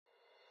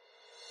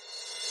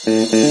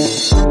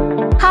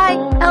Hi,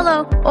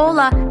 hello,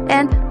 hola,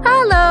 and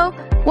hello.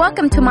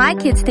 Welcome to My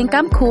Kids Think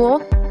I'm Cool,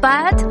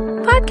 but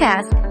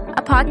podcast.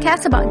 A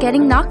podcast about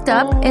getting knocked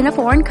up in a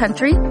foreign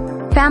country,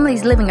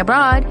 families living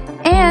abroad,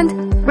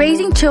 and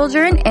raising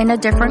children in a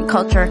different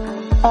culture.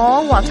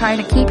 All while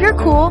trying to keep your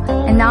cool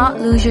and not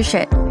lose your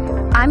shit.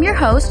 I'm your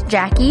host,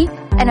 Jackie,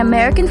 an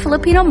American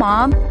Filipino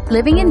mom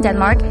living in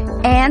Denmark,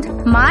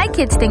 and my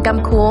kids think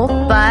I'm cool,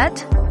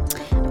 but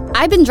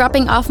I've been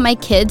dropping off my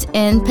kids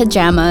in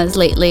pajamas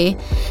lately.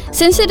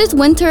 Since it is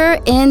winter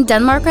in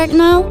Denmark right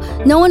now,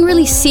 no one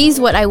really sees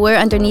what I wear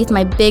underneath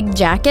my big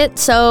jacket,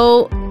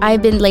 so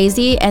I've been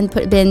lazy and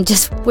been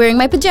just wearing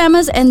my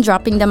pajamas and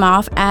dropping them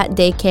off at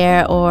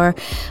daycare or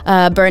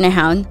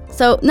Burnehound.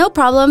 So no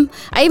problem.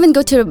 I even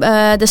go to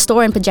the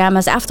store in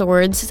pajamas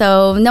afterwards,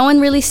 so no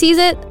one really sees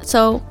it,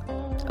 so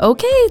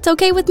okay, it's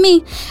okay with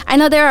me. I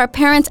know there are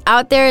parents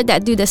out there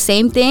that do the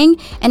same thing,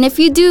 and if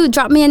you do,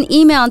 drop me an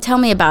email and tell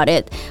me about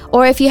it.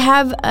 Or if you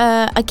have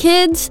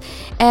kids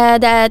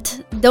that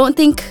don't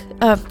think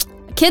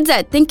kids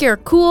that think you're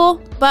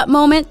cool but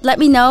moment, let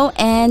me know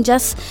and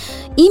just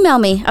email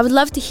me. I would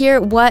love to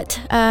hear what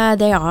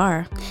they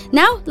are.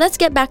 Now, let's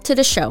get back to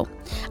the show.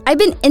 I've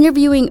been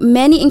interviewing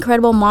many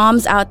incredible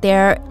moms out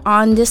there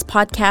on this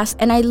podcast,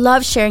 and I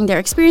love sharing their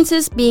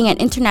experiences being an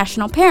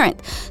international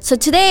parent. So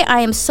today,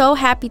 I am so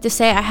happy to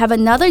say I have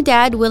another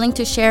dad willing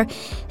to share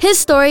his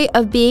story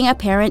of being a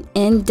parent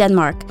in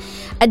Denmark.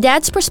 A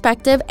dad's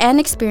perspective and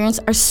experience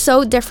are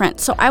so different,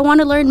 so I want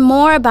to learn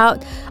more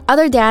about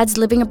other dads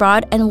living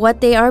abroad and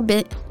what they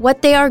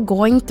are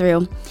going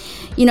through.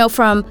 You know,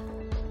 from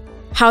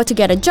how to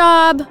get a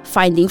job,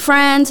 finding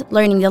friends,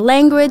 learning the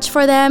language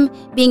for them,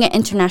 being an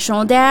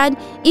international dad,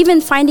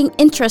 even finding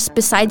interests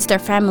besides their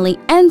family,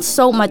 and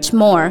so much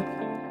more.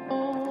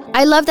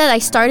 I love that I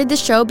started this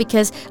show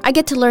because I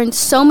get to learn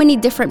so many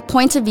different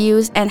points of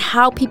views and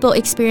how people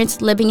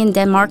experience living in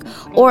Denmark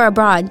or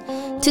abroad.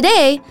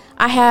 Today,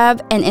 I have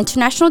an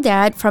international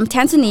dad from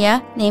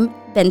Tanzania named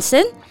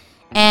Benson,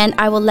 and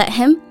I will let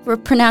him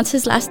pronounce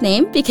his last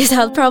name because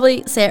I'll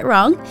probably say it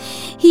wrong.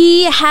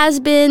 He has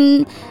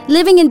been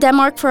living in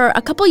Denmark for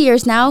a couple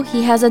years now.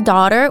 He has a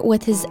daughter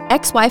with his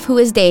ex-wife who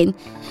is Dane.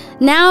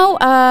 Now,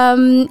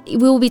 we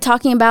will be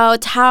talking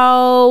about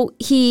how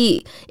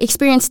he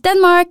experienced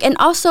Denmark and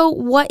also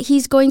what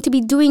he's going to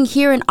be doing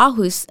here in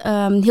Aarhus.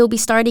 He'll be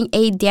starting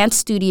a dance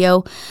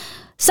studio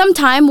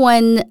sometime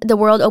when the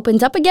world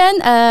opens up again.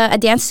 A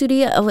dance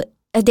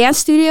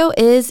studio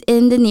is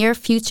in the near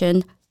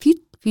future.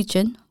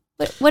 Fusion.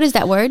 What is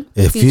that word?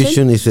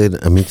 Fusion is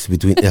a mix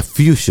between a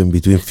fusion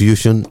between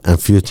fusion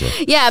and future.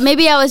 Yeah,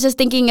 maybe I was just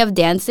thinking of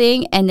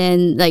dancing and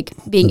then like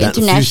being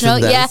international.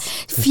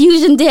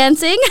 Fusion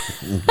dancing.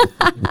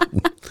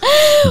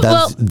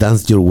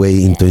 Dance your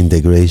way into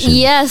integration.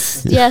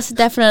 Yes,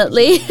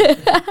 definitely.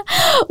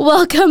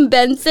 Welcome,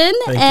 Benson.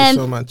 Thank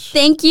you so much.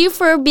 Thank you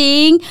for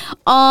being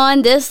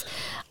on this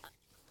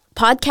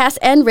podcast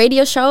and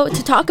radio show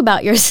to talk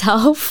about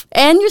yourself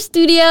and your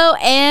studio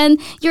and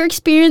your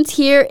experience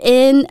here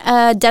in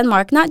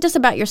Denmark. Not just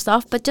about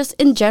yourself, but just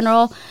in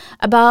general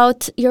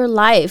about your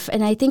life.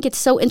 And I think it's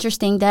so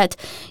interesting that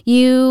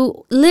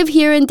you live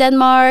here in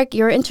Denmark,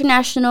 you're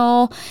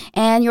international,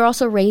 and you're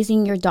also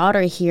raising your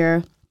daughter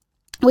here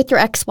with your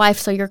ex-wife.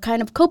 So you're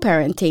kind of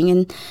co-parenting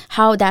and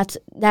how that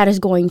is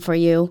going for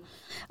you.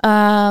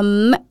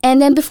 And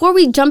then before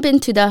we jump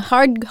into the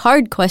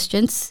hard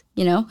questions,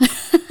 you know,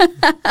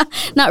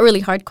 not really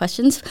hard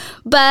questions,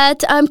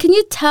 but can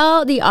you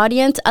tell the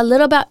audience a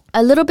little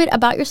bit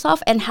about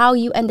yourself and how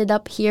you ended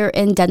up here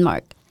in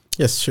Denmark?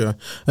 Yes, sure.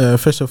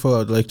 First of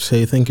all, I'd like to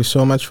say thank you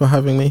so much for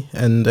having me,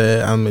 and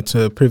it's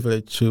a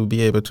privilege to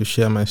be able to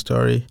share my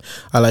story.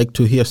 I like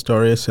to hear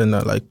stories, and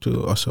I like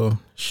to also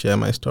share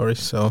my story.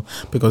 So,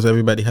 because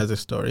everybody has a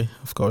story,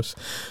 of course.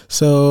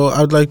 So,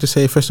 I would like to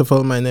say, first of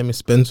all, my name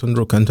is Benson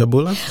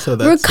Rukantabula. So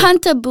that's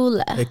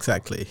Rukantabula.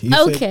 Exactly.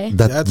 Okay.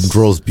 That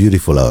rolls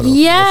beautiful out of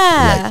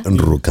yeah. Like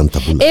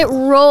Rukantabula. It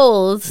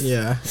rolls.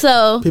 Yeah.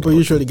 So people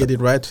usually get it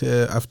right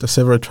after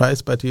several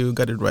tries, but you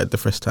got it right the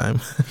first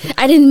time.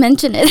 I didn't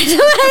mention it.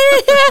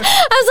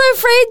 I was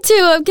afraid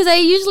to because I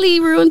usually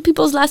ruin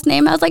people's last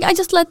name. I was like, I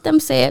just let them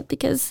say it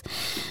because,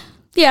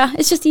 yeah,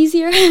 it's just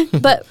easier.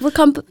 But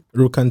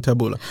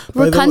Rukantabula.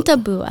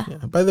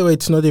 Rukantabula. By the way,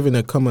 it's not even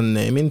a common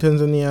name in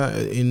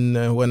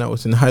Tanzania. When I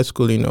was in high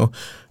school,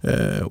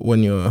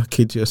 when you're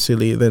kids, you're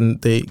silly. Then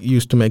they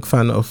used to make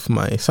fun of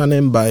my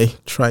surname by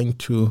trying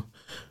to,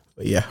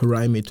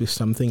 rhyme it with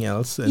something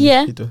else.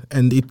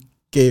 And it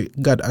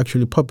got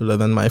actually popular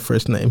than my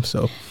first name.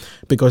 So,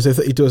 because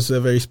it was a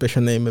very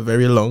special name,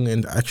 very long,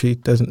 and actually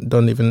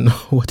don't even know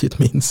what it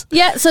means.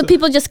 Yeah, so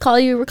people just call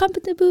you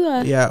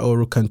Rukantabua. Yeah, or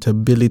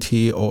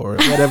Rukantability, or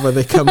whatever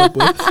they come up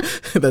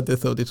with that they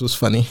thought it was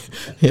funny.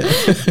 Yeah.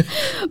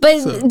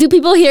 But do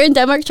people here in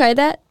Denmark try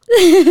that?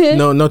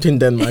 No, not in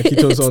Denmark.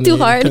 It was only too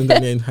hard. in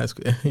Tanzania in high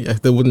school. Yeah,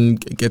 they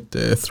wouldn't get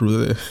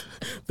through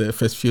the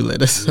first few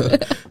letters.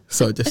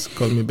 So just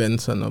call me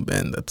Benson or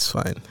Ben. That's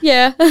fine.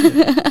 Yeah.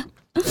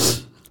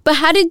 But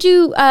how did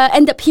you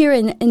end up here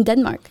in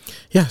Denmark?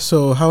 Yeah,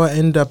 so how I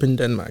ended up in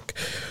Denmark.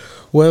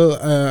 Well,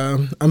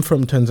 I'm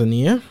from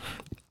Tanzania.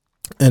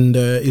 And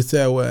it's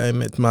there where I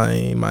met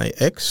my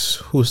ex,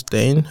 who's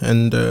Dane,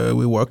 and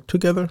we worked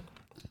together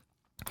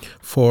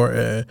for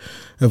a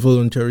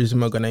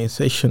volunteerism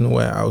organization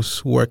where I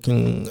was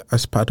working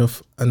as part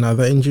of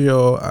another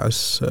NGO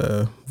as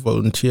a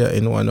volunteer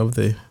in one of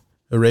the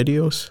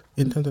radios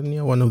in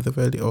Tanzania, one of the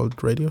very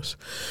old radios.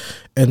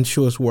 And she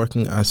was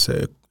working as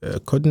a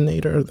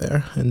coordinator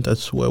there, and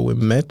that's where we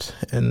met,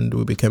 and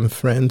we became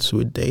friends,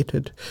 we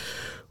dated.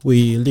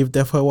 We lived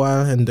there for a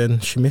while, and then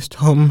she missed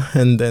home,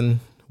 and then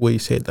we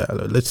said,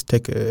 let's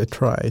take a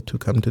try to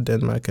come to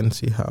Denmark and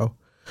see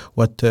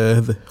what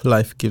the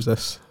life gives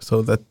us.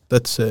 So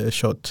that's a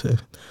short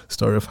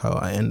story of how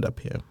I end up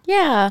here.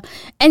 Yeah.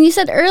 And you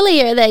said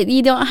earlier that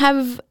you don't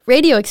have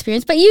radio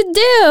experience, but you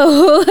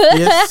do.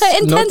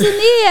 Yes, in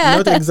Tanzania.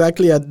 Not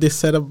exactly at this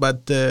setup,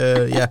 but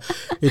yeah,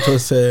 it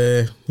was,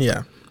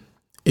 yeah.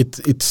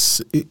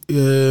 It's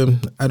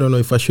I don't know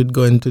if I should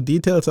go into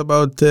details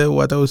about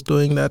what I was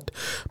doing that,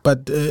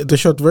 but the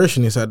short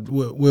version is that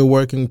we're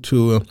working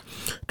to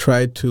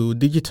try to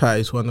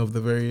digitize one of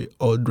the very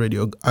old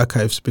radio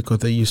archives, because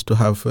they used to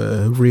have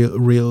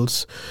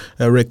reels,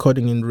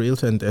 recording in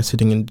reels, and they're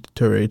sitting in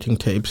deteriorating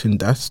tapes in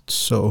dust.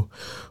 So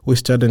we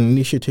started an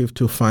initiative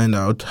to find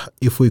out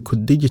if we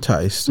could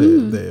digitize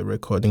the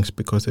recordings,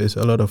 because there's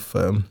a lot of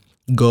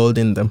gold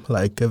in them,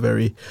 like a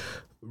very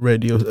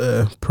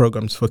radio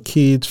programs for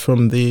kids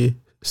from the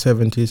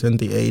 70s and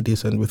the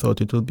 80s, and we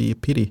thought it would be a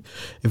pity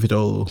if it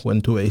all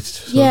went to waste.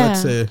 So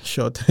that's a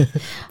short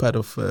part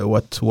of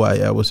why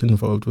I was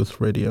involved with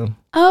radio.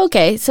 Oh,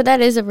 okay, so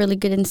that is a really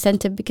good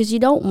incentive, because you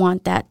don't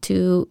want that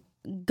to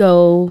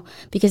go,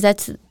 because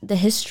that's the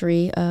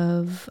history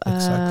of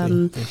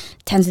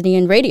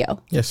Tanzanian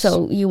radio. Yes.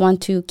 So you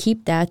want to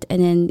keep that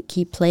and then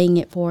keep playing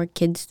it for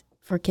kids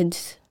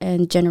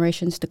and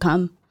generations to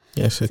come.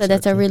 Yes, exactly. So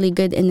that's a really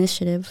good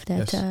initiative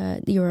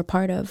that you're a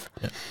part of.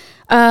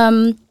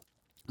 Yeah.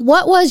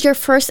 What was your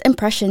first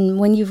impression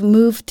when you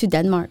moved to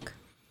Denmark?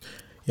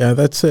 Yeah,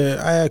 that's.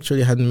 I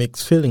actually had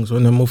mixed feelings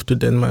when I moved to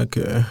Denmark.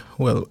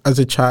 Well, as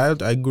a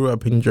child, I grew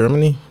up in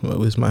Germany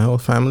with my whole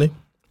family,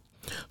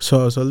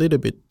 so I was a little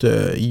bit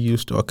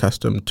used to,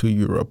 accustomed to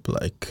Europe,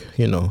 like,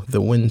 you know,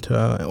 the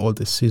winter, all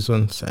the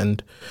seasons,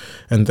 and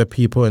the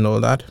people and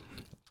all that.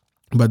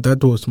 But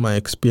that was my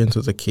experience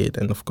as a kid.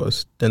 And of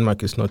course,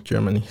 Denmark is not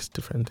Germany. It's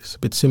different. It's a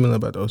bit similar,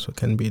 but also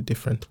can be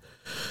different.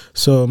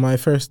 So my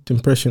first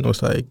impression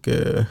was like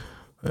the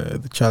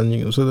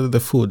challenging, so the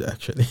food,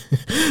 actually.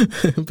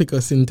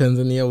 Because in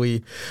Tanzania,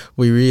 we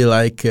really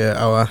like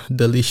our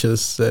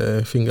delicious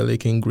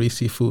finger-licking,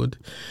 greasy food.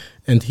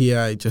 And here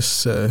I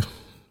just...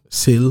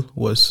 Seal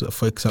was,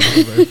 for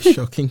example, very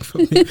shocking for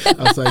me.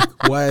 I was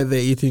like, why are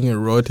they eating a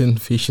rotten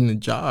fish in a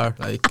jar?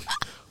 Like...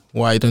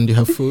 why don't you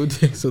have food?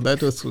 So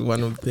that was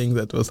one of the things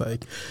that was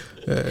like,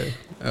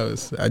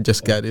 I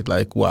just got it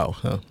like, wow.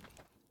 Huh?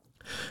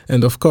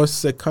 And of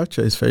course, the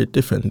culture is very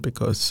different,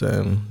 because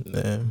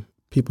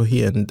people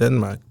here in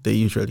Denmark, they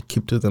usually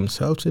keep to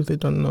themselves if they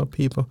don't know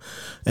people.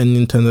 And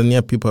in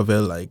Tanzania, people are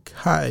very like,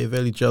 hi,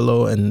 very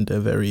jello, and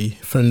very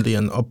friendly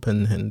and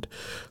open. And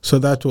so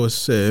that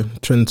was a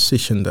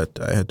transition that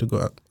I had to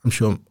go. I'm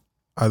sure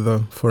other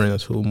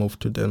foreigners who moved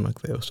to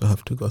Denmark, they also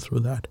have to go through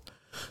that.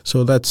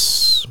 So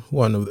that's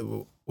one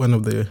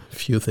of the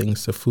few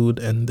things: the food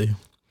and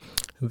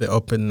the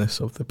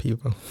openness of the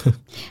people.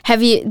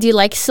 Do you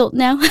like silt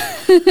now?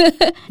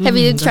 Have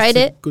you tried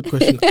it? Good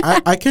question.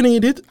 I can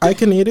eat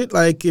it.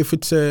 Like if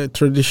it's a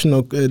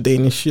traditional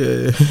Danish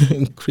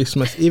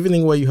Christmas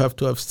evening where you have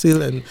to have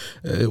still and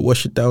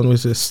wash it down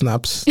with the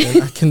snaps,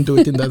 then I can do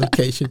it in that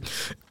occasion.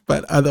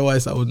 But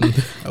otherwise, I wouldn't.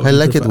 I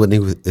like it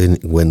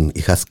when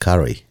it has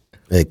curry.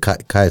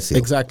 Kajsil.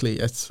 Exactly.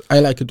 Yes,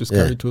 I like it with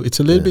curry too. It's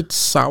a little bit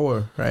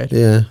sour, right?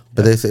 Yeah,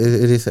 but it's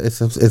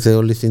the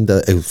only thing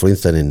that, for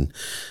instance, in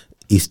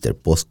Easter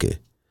Påske,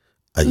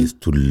 I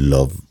used to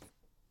love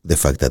the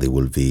fact that it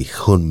will be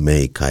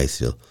homemade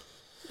kajsil,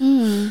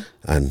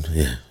 and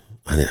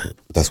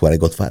that's where I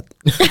got fat.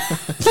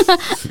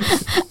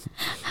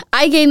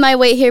 I gained my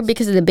weight here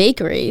because of the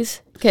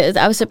bakeries. Because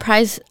I was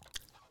surprised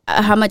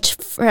how much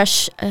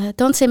fresh,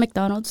 don't say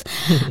McDonald's,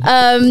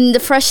 the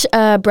fresh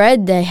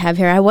bread they have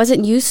here. I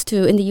wasn't used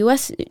to. In the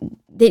U.S.,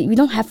 we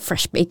don't have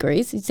fresh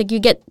bakeries. It's like you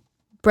get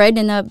bread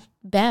in a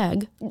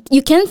bag.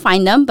 You can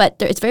find them, but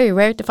it's very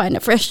rare to find a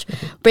fresh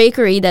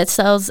bakery that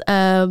sells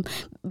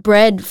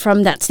bread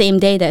from that same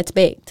day that it's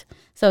baked.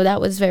 So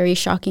that was very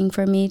shocking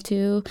for me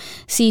to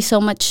see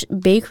so much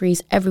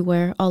bakeries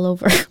everywhere, all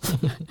over.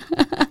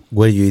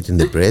 Were you eating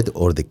the bread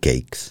or the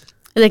cakes?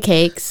 The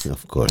cakes.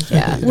 Of course.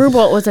 Yeah.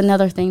 Rhubarb was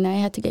another thing that I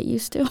had to get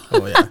used to.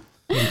 Oh, yeah.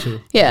 Me too.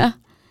 Yeah.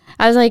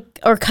 I was like,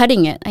 or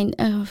cutting it.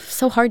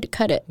 So hard to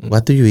cut it.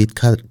 What do you eat?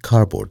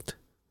 Cardboard?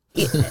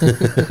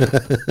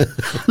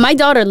 My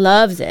daughter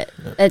loves it.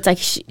 It's like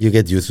you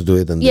get used to do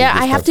it, and yeah,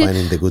 then I you have start to.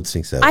 finding the good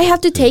things out. I have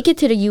to take it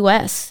to the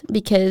U.S.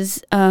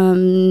 because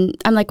I'm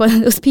like one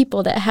of those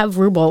people that have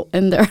ruble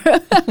in their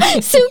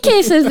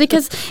suitcases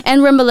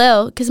and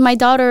remboleo because my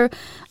daughter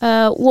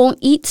won't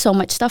eat so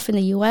much stuff in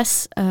the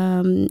U.S.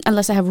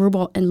 Unless I have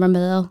ruble and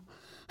remboleo.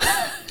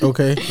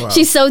 Okay. Wow.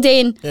 She's so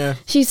Dane. Yeah.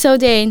 She's so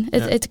Dane.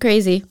 It's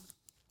crazy.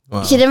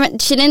 Wow. She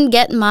didn't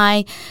get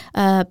my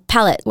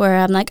palate where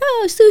I'm like,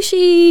 oh,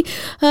 sushi,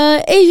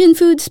 Asian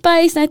food,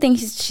 spice. And I think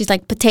she's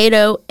like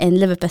potato and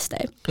liver pesto.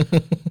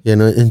 You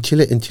know, in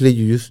Chile,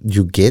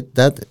 you get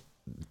that,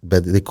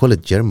 but they call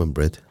it German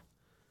bread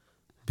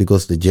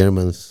because the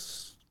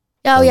Germans.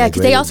 Oh yeah,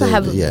 because they also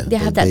have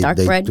that dark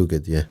they bread. Took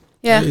it, yeah.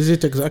 Yeah. Is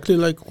it exactly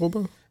like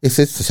Robo? It's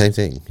the same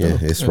thing. Yeah,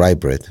 it's rye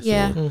bread.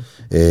 Yeah. So,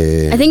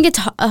 I think it's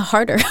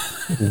harder.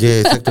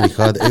 yeah, it's actually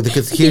hard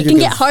because here you can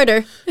get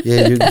harder.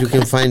 Yeah, you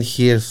can find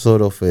here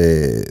sort of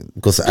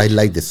because I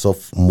like the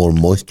soft, more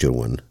moisture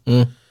one,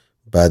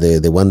 but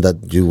the one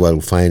that you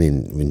will find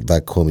in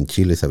back home in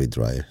Chile is a bit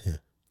drier. Yeah.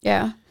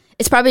 Yeah.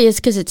 It's probably just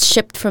because it's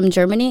shipped from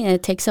Germany and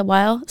it takes a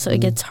while, so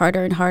it gets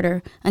harder and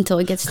harder until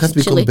it gets It has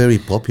to Chile. become very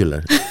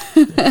popular.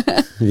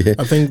 Yeah.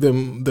 I think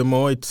the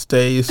more it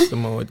stays, the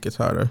more it gets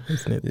harder,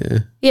 isn't it?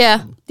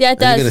 Yeah. Yeah,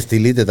 it And you're gonna does.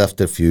 still eat it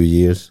after a few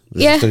years.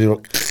 Yeah.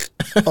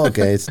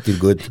 Okay, it's still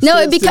good. No,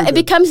 Still it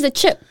becomes the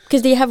chip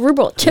because they have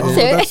ruble chips Oh,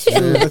 there. that's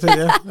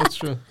true. That's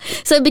true.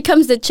 So it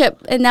becomes the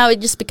chip, and now it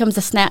just becomes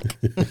a snack.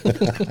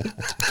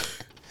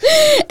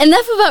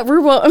 Enough about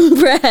ruble and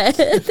bread.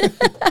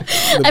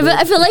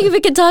 I feel like if we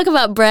could talk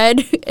about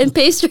bread and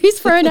pastries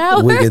for an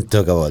hour. We can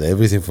talk about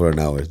everything for an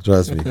hour.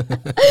 Trust me.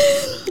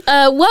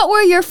 What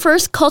were your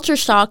first culture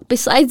shock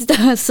besides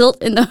the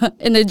silt in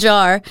the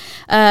jar,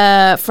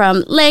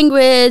 from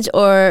language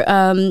or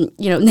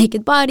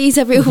naked bodies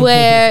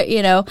everywhere?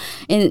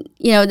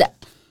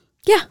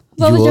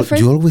 What was your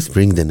first? You always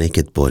bring the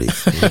naked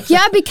bodies.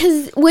 Yeah,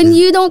 because when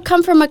you don't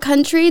come from a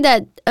country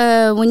that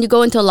when you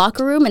go into a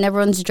locker room and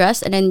everyone's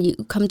dressed, and then you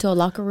come to a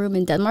locker room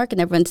in Denmark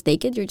and everyone's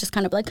naked, you're just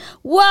kind of like,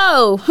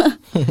 whoa,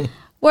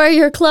 where are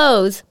your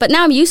clothes? But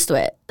now I'm used to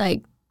it.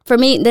 Like for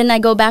me, then I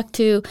go back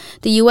to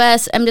the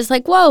US, I'm just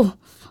like, whoa,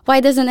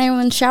 why doesn't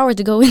everyone shower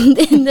to go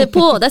in the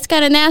pool? That's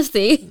kind of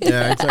nasty.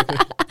 Yeah, exactly.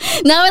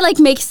 Now it like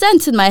makes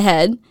sense in my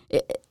head.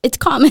 It's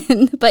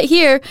common. But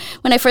here,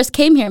 when I first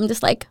came here, I'm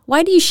just like,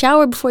 why do you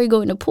shower before you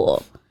go in the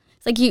pool?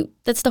 It's like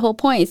that's the whole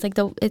point. It's like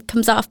it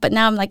comes off. But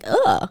now I'm like,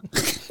 ugh.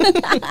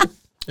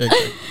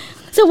 Okay.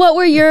 So what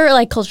were your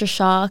like culture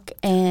shock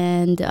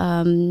and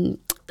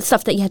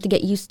stuff that you had to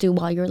get used to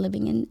while you were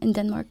living in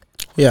Denmark?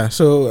 Yeah,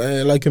 so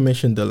like you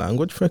mentioned, the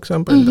language, for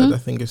example, that I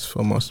think is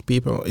for most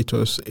people. It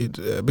was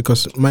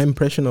because my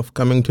impression of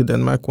coming to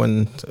Denmark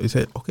when I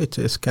said, okay, it's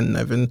a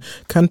Scandinavian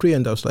country,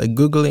 and I was like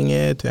Googling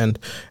it, and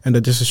I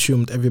just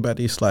assumed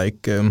everybody's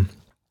like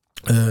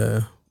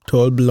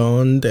tall,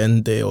 blonde,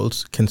 and they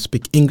also can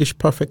speak English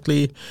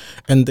perfectly,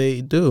 and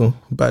they do,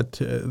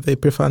 but they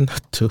prefer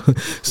not to.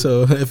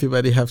 So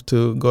everybody have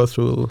to go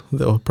through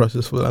the whole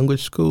process of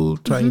language school,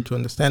 trying to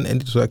understand,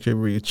 and it was actually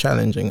really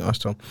challenging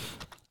also.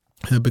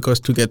 Because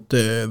to get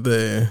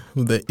the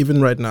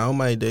even right now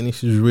my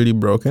Danish is really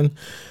broken,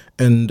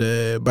 and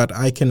but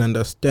I can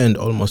understand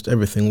almost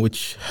everything,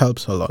 which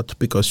helps a lot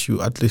because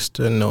you at least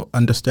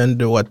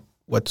understand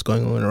what's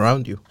going on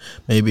around you.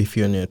 Maybe if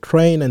you're in a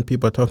train and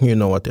people are talking, you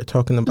know what they're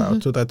talking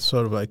about. So that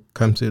sort of like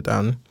calms you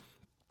down.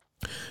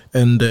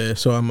 And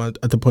so I'm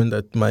at the point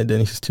that my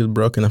Danish is still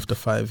broken after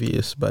 5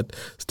 years, but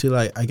still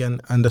I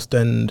can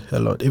understand a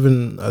lot.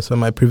 Even as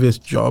my previous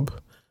job.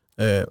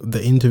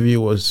 The interview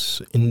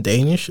was in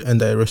Danish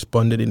and I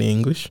responded in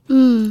English.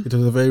 It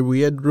was a very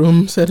weird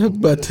room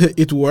setup, but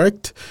it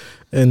worked,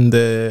 and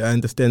I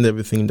understand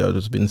everything that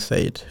has been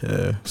said.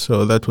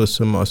 So that was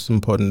the most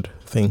important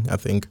thing, I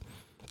think.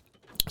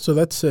 So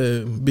that's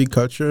a big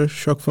culture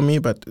shock for me,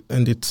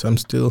 I'm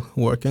still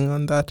working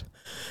on that.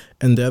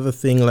 And the other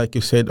thing, like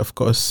you said, of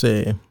course,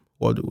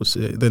 what it was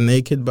the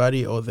naked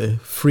body or the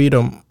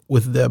freedom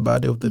with their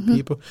body of the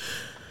people.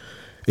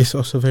 It's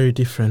also very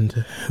different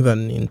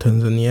than in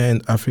Tanzania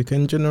and Africa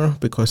in general,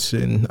 because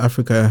in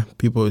Africa,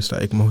 people is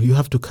like, you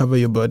have to cover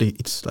your body.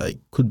 It's like,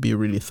 could be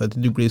really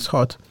 30 degrees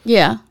hot.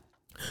 Yeah.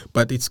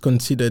 But it's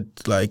considered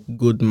like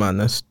good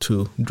manners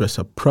to dress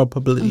up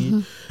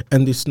properly.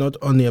 And it's not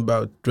only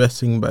about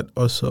dressing, but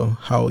also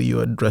how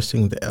you are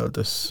dressing the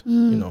elders,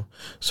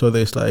 So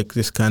there's like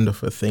this kind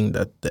of a thing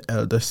that the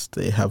elders,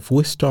 they have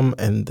wisdom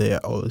and they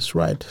are always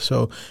right.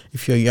 So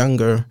if you're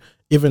younger,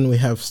 even we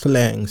have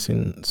slangs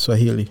in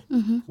Swahili,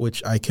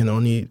 which I can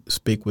only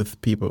speak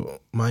with people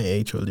my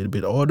age or a little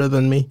bit older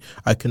than me.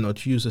 I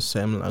cannot use the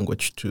same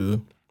language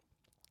to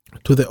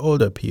the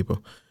older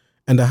people.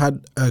 And I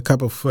had a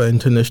couple of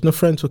international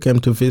friends who came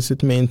to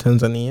visit me in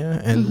Tanzania,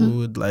 and we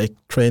would like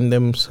train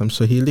them some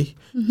Swahili,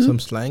 some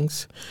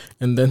slangs,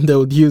 and then they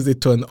would use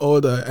it to an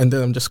older, and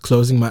then I'm just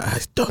closing my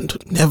eyes.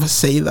 Never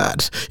say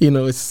that.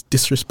 It's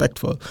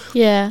disrespectful.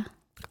 Yeah.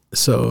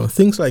 So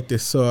things like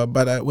this. So,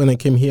 but when I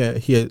came here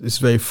it's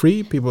very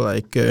free. People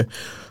like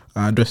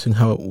addressing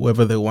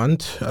however they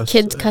want.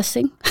 Kids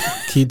cussing.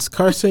 Kids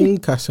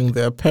cussing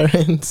their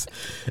parents,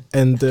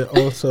 and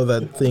also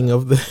that thing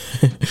of the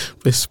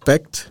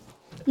respect.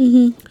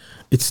 Mm-hmm.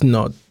 It's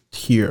not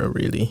here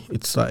really.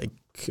 It's like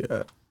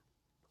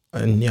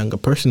a younger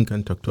person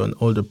can talk to an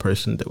older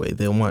person the way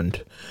they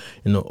want,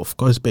 of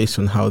course based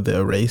on how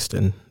they're raised,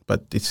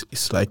 but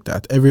it's like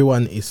that.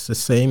 Everyone is the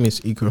same,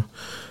 is equal.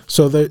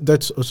 So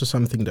that's also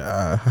something that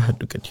I had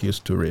to get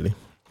used to really.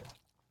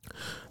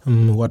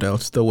 What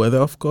else? The weather,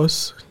 of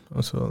course.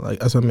 Also,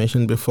 like as I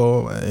mentioned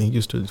before, I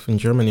used to live in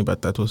Germany,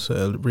 but that was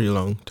a really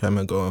long time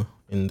ago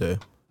in the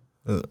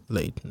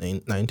late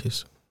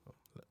 90s,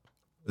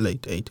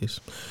 late 80s.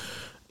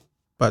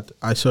 But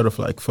I sort of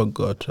like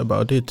forgot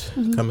about it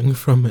coming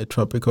from a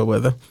tropical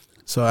weather.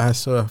 So I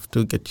sort of have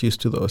to get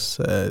used to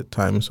those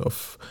times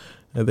of,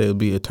 there'll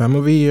be a time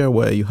of the year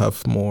where you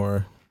have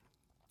more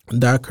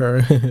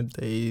darker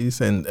days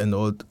and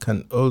all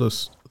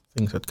those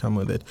things that come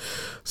with it.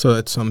 So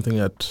that's something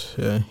that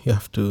you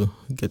have to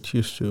get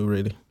used to,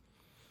 really.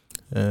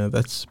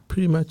 That's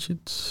pretty much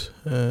it.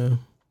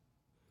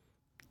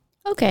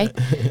 Okay.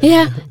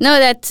 Yeah. No,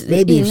 that's...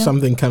 Maybe if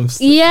something comes...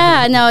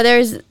 Yeah, no,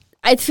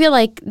 I feel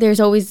like there's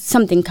always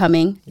something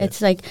coming. Yeah.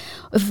 It's like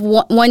if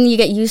one you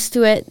get used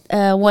to it,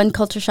 one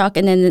culture shock,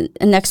 and then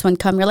the next one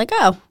come, you're like,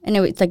 oh. And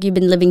it's like you've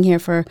been living here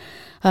for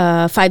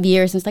 5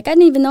 years, and it's like, I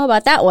didn't even know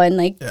about that one.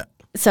 Like, yeah.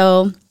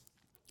 So...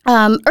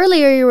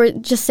 earlier, you were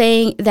just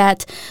saying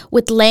that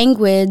with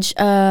language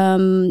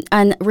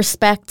and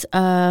respect,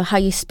 how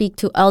you speak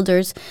to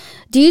elders,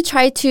 do you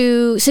try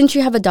to, since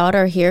you have a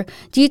daughter here,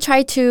 do you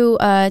try to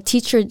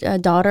teach your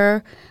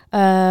daughter,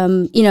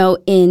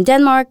 in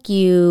Denmark,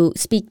 you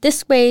speak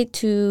this way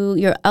to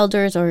your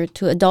elders or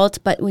to adults,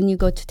 but when you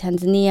go to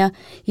Tanzania,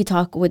 you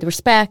talk with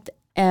respect.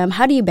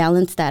 How do you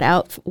balance that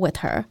out with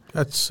her?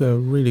 That's a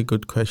really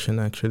good question,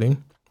 actually.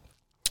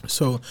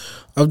 So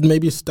I would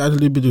maybe start a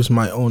little bit with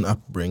my own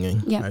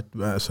upbringing. Yeah.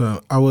 Right? So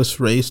I was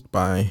raised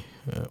by,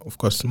 of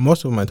course,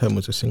 most of my time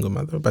was a single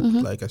mother. But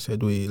like I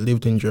said, we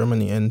lived in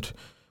Germany and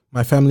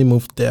my family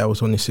moved there. I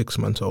was only 6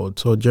 months old.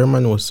 So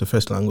German was the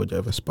first language I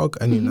ever spoke.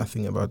 I knew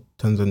nothing about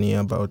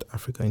Tanzania, about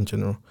Africa in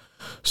general.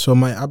 So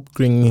my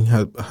upbringing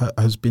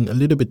has been a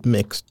little bit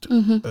mixed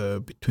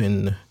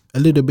between a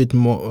little bit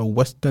more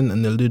Western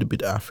and a little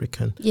bit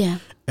African. Yeah.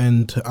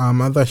 And our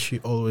mother, she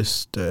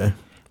always...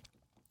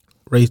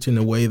 raised in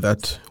a way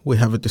that we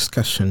have a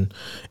discussion.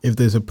 If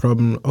there's a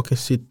problem, okay,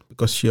 sit,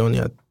 because she only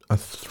had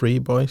 3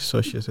 boys,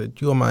 so she said,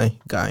 you're my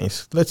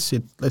guys, let's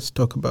sit, let's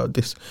talk about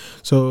this.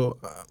 So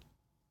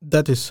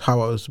that is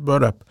how I was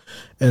brought up,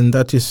 and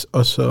that is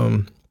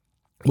also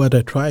what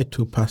I try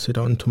to pass it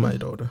on to my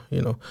daughter,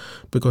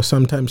 because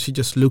sometimes she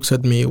just looks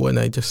at me when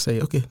I just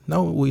say, okay,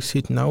 now we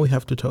sit, now we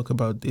have to talk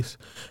about this,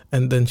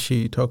 and then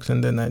she talks,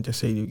 and then I just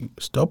say,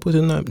 stop with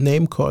the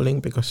name calling,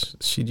 because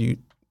she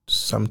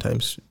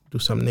sometimes do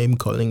some name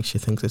calling. She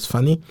thinks it's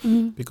funny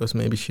because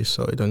maybe she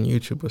saw it on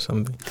YouTube or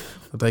something.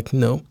 But like,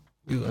 no,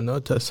 you are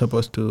not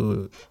supposed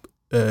to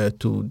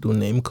do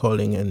name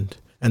calling.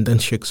 And then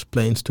she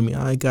explains to me,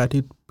 I got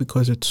it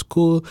because at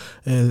school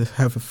I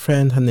have a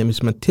friend, her name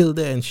is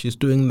Matilda, and she's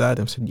doing that.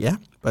 I said, yeah,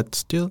 but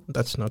still,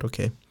 that's not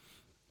okay.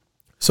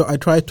 So I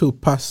try to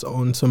pass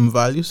on some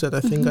values that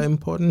I think are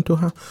important to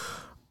her.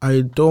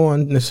 I don't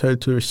want necessarily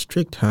to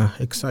restrict her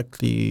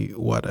exactly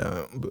what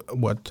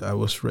I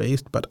was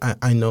raised, but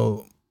I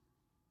know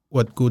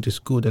what good is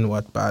good and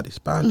what bad is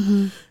bad,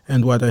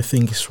 and what I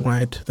think is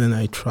right. Then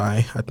I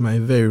try at my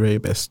very, very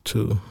best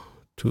to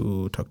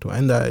talk to her.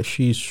 And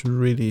she's a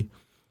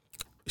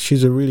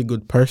really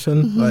good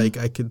person. Like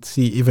I could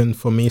see, even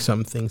for me,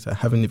 some things I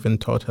haven't even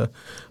taught her,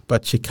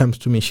 but she comes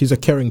to me. She's a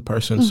caring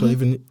person, so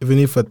even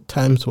if at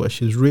times where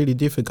she's really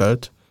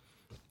difficult,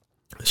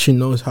 she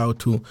knows how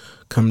to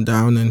come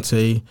down and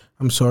say,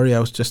 I'm sorry, I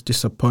was just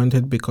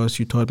disappointed because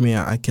you told me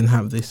I can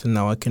have this and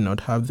now I cannot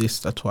have this.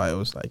 That's why I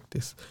was like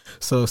this.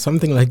 So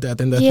something like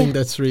that. And I think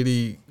that's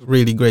really,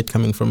 really great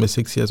coming from a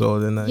 6 years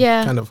old. And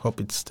I kind of hope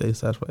it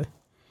stays that way.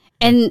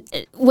 And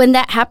when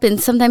that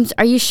happens, sometimes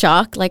are you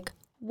shocked? Like,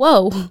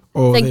 whoa,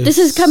 like this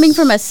is coming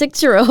from a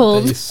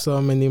 6-year-old. There's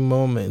so many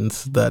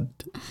moments that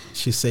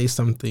she says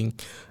something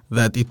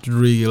that it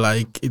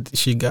really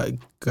she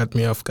got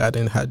me off guard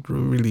and had to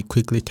really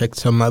quickly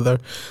text her mother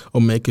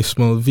or make a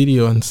small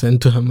video and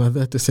send to her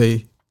mother to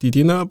say, did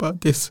you know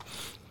about this?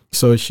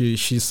 So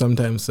she's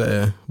sometimes,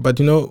 but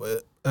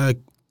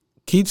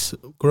kids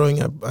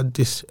growing up at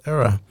this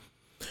era,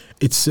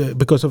 it's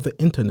because of the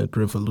internet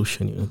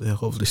revolution, they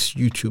have this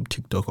YouTube,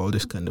 TikTok, all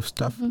this kind of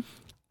stuff.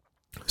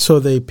 So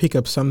they pick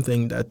up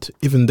something that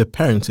even the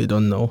parents, they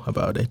don't know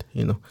about it,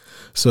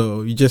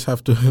 So you just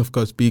have to, of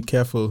course, be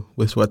careful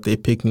with what they're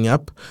picking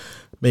up.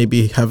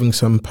 maybe having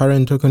some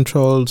parental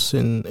controls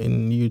in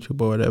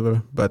YouTube or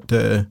whatever. But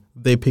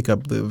they pick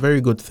up the very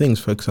good things.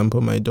 For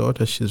example, my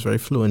daughter, she's very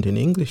fluent in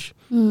English.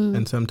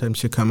 And sometimes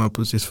she come up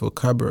with these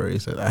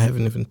vocabularies that I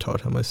haven't even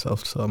taught her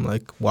myself. So I'm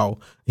like, wow,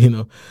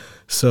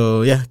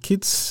 So yeah,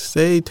 kids,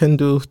 they tend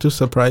to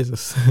surprise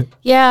us.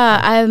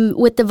 Yeah,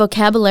 with the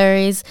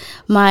vocabularies,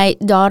 my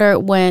daughter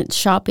went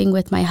shopping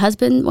with my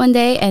husband one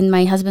day, and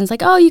my husband's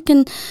like, oh, you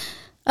can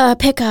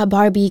pick a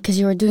Barbie because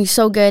you were doing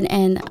so good,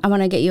 and I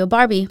want to get you a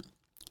Barbie.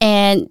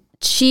 And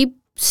she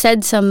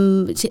said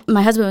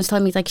my husband was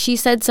telling me, like, she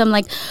said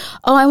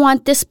oh, I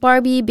want this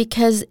Barbie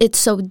because it's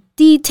so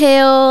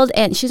detailed,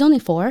 and she's only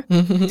 4,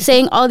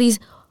 saying all these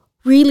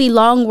really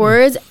long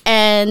words,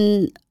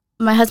 and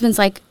my husband's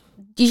like,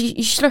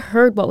 you should have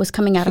heard what was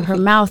coming out of her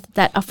mouth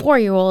that a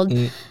 4-year-old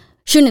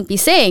shouldn't be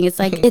saying. It's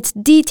like, it's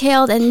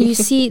detailed, and you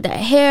see the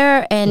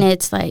hair, and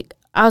it's like,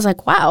 I was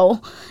like,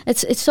 wow,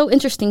 it's so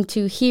interesting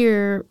to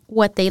hear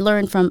what they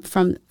learn from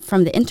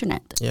the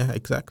internet. Yeah,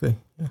 exactly.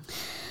 Yeah.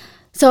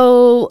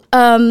 So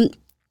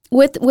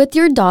with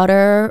your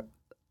daughter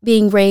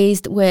being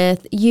raised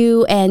with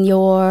you and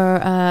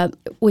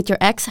with your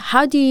ex,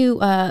 how do you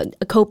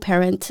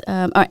co-parent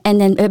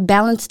and then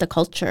balance the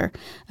culture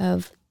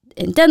of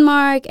in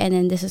Denmark, and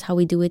then this is how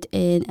we do it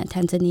in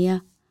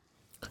Tanzania?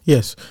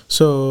 Yes.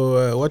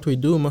 So what we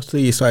do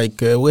mostly is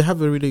we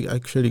have a really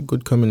actually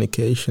good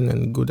communication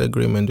and good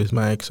agreement with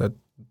my ex that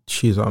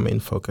she's our main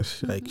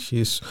focus. Like,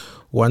 she's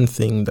one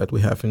thing that we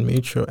have in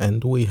mutual,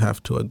 and we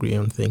have to agree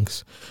on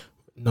things.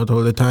 Not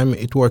all the time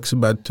it works,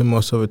 but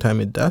most of the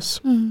time it does.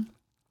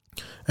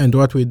 And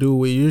what we do,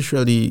 we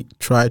usually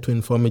try to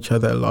inform each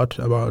other a lot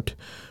about,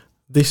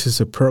 this is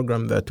a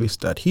program that we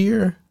start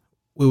here.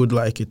 We would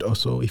like it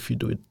also if you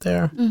do it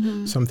there,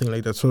 something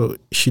like that. So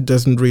she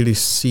doesn't really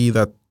see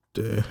that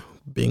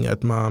being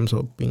at mom's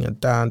or being at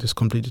dad is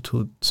completely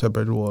two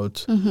separate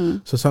worlds.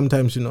 So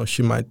sometimes,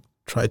 she might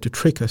try to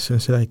trick us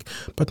and say like,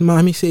 but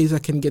mommy says I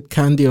can get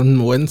candy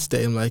on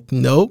Wednesday. I'm like,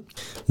 no.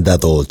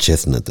 That old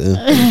chestnut.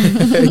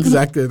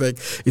 Exactly. Like,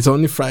 it's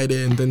only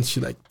Friday, and then she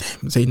like,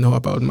 damn, they know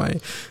about my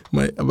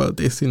about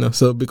this,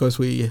 So because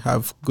we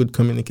have good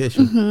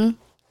communication.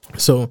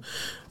 So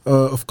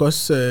of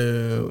course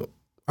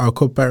our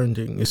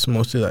co-parenting is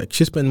mostly like,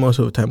 she spends most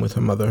of the time with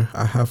her mother.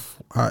 I have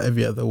her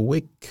every other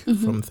week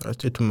from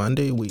Thursday to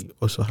Monday. We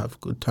also have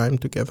good time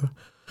together.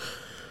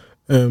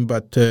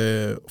 But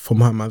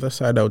from her mother's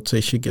side, I would say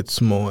she gets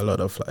a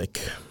lot of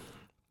like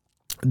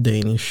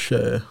Danish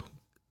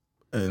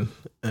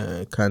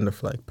kind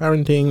of like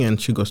parenting,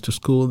 and she goes to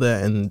school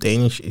there, and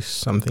Danish is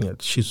something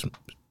that she's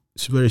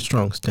very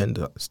strong,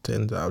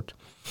 stands out.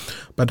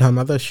 But her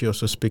mother, she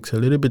also speaks a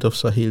little bit of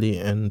Swahili,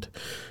 and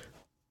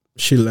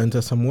she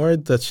learned some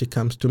words that she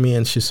comes to me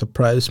and she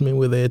surprised me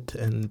with it.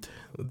 And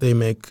they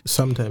make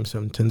sometimes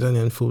some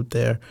Tanzanian food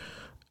there.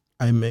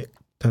 I make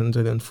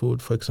Tanzanian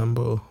food. For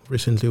example,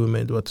 recently we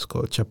made what's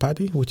called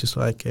chapati, which is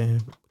like a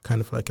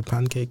kind of like a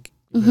pancake,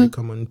 very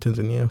common in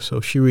Tanzania.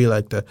 So she really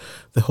liked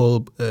the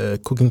whole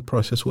cooking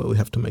process, where we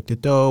have to make the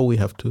dough, we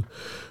have to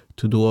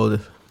do all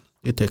the.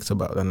 It takes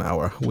about an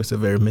hour with a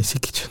very messy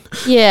kitchen.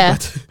 Yeah,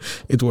 but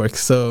it works.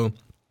 So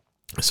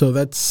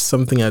that's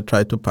something I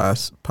try to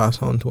pass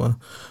on to her.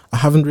 I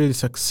haven't really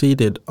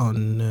succeeded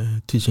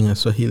on teaching her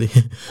Swahili.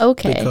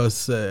 Okay.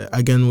 Because,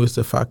 again, with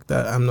the fact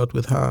that I'm not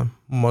with her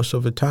most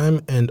of the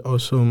time, and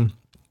also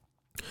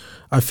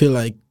I feel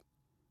like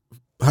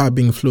her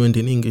being fluent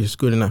in English is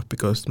good enough,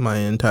 because my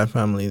entire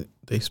family,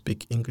 they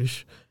speak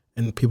English.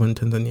 And people in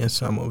Tanzania,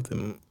 some of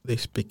them, they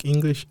speak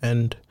English.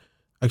 And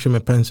actually my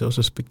parents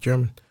also speak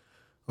German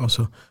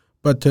also.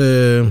 But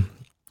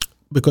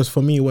because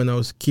for me, when I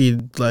was a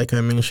kid, like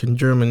I mentioned,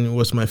 German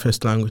was my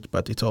first language,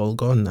 but it's all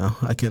gone now.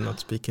 I cannot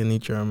speak any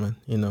German,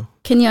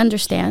 Can you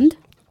understand?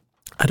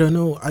 I don't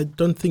know. I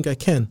don't think I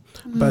can.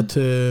 But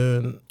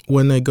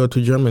when I go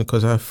to German,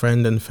 because I have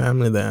friends and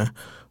family there,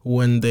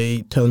 when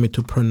they tell me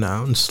to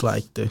pronounce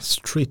like the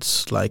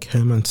streets, like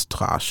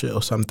Hermannstraße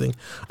or something,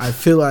 I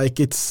feel like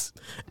it's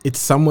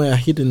somewhere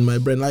hidden in my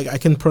brain. Like, I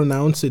can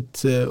pronounce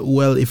it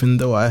well, even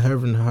though I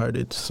haven't heard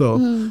it.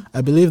 So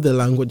I believe the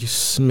language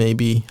is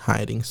maybe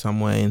hiding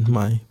somewhere in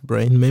my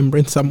brain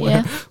membrane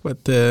somewhere.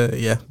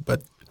 Yeah.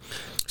 But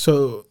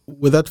so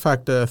with that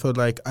factor, I thought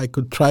like I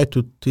could try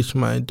to teach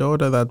my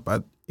daughter that,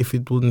 but if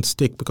it wouldn't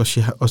stick, because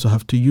she also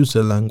have to use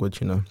the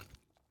language,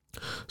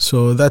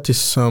 So that is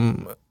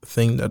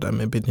something that I'm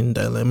a bit in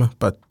dilemma.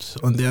 But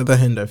on the other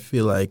hand, I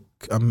feel like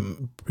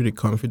I'm pretty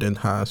confident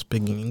her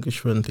speaking English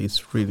fluently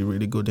is really,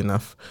 really good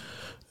enough.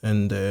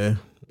 And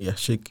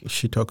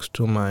she talks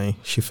to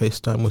she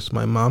FaceTime with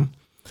my mom,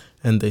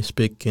 and they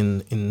speak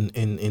in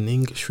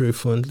English very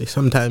fluently.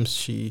 Sometimes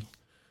she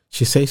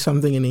says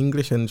something in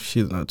English and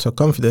she's not so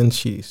confident.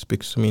 She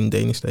speaks to me in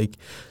Danish like,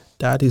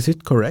 Dad, is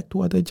it correct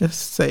what I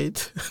just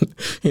said?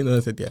 I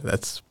said, yeah,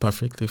 that's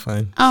perfectly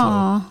fine.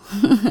 Oh,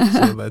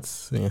 so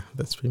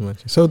that's pretty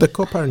much it. So the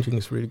co-parenting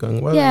is really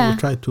going well. Yeah. We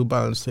try to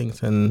balance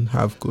things and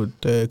have good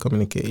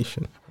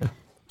communication. Yeah.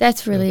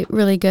 That's really,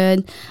 really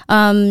good.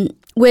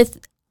 With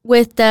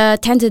with the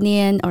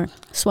Tanzanian or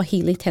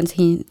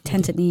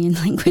Tanzanian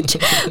language,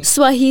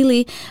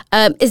 Swahili,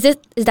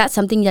 is that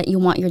something that you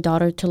want your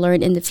daughter to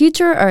learn in the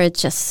future, or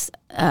it's just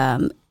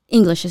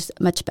English is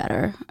much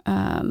better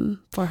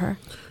for her?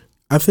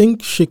 I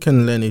think she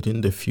can learn it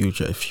in the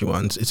future if she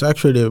wants. It's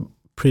actually a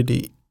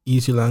pretty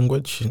easy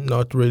language,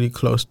 not really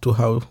close to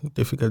how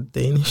difficult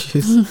Danish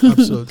is.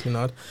 Absolutely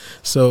not.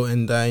 So,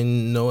 and I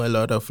know a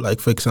lot of, like,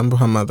 for example,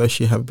 her mother,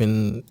 she have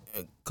been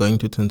going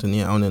to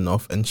Tanzania on and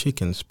off, and she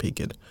can speak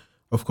it.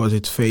 Of course,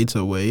 it fades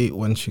away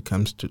when she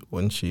came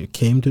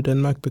to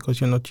Denmark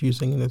because you're not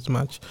using it as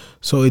much.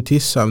 So it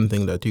is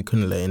something that you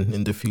can learn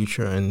in the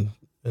future and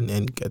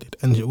get it.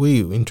 And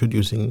we're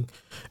introducing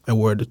a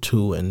word or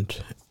two and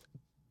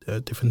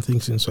different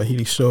things in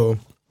Swahili. So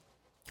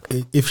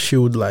if she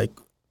would like,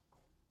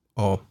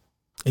 or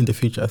in the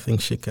future, I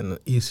think she can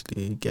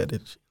easily get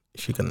it.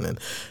 She can learn.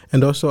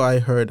 And also I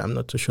heard, I'm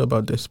not too sure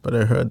about this, but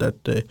I heard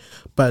that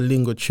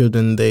bilingual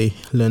children, they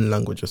learn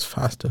languages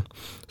faster.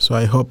 So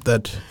I hope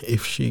that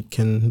if she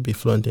can be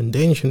fluent in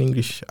Danish and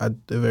English at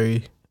the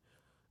very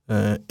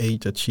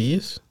age that she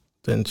is,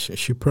 then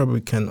she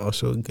probably can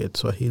also get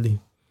Swahili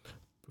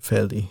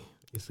fairly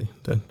easy.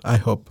 Then I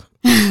hope.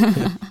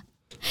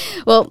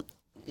 Well,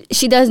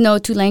 she does know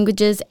 2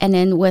 languages, and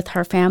then with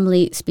her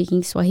family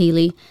speaking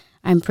Swahili,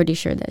 I'm pretty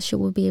sure that she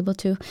will be able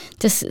to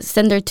just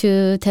send her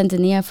to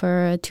Tanzania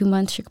for 2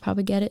 months. She could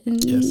probably get it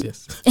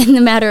in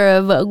a matter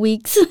of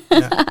weeks.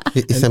 Yeah.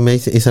 It's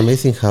amazing. It's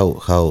amazing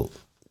how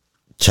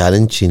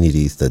challenging it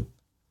is that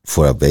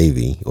for a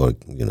baby, or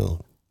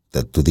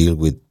that to deal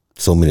with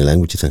so many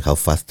languages and how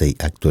fast they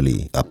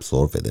actually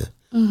absorb it.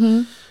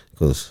 Mm-hmm.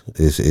 Because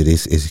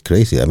it's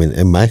crazy. I mean,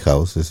 in my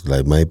house, it's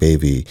like my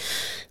baby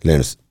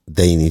learns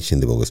Danish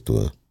in the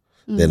Bogostua.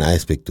 Then I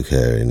speak to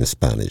her in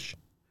Spanish.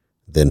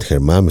 Then her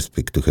mom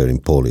speaks to her in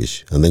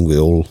Polish, and then we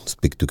all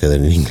speak together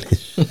in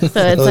English. So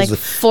it's like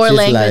 4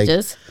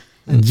 languages.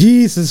 Like,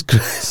 Jesus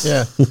Christ.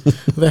 Yeah,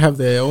 they have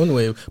their own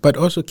way. But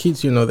also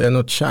kids, they're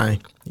not shy.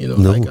 No.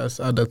 Like us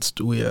adults,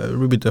 we are a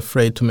little bit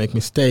afraid to make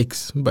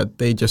mistakes, but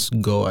they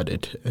just go at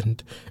it.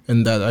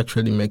 And that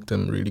actually makes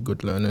them really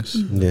good learners.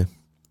 Mm-hmm. Yeah.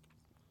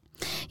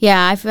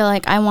 Yeah, I feel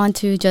like I want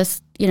to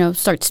just,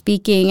 start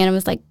speaking, and I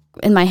was like,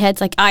 in my head,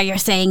 it's like, you're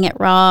saying it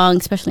wrong,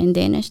 especially in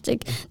Danish. It's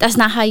like, that's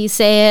not how you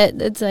say it.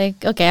 It's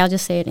like, okay, I'll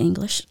just say it in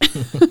English.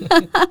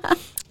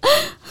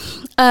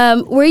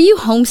 Were you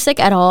homesick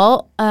at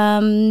all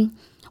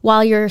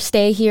while your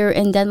stay here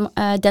in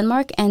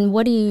Denmark? And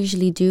what do you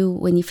usually do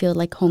when you feel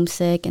like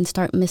homesick and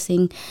start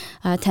missing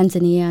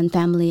Tanzania and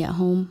family at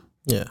home?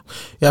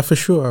 Yeah, for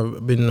sure.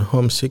 I've been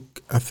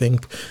homesick, I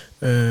think,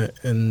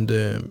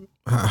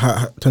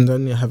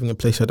 Tanzania having a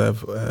place that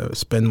I've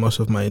spent most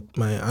of my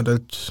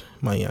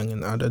young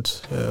and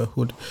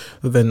adulthood.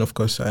 Then of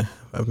course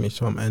I've missed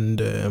home, and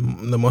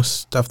the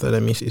most stuff that I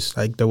miss is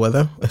like the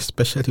weather,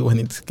 especially when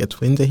it gets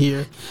winter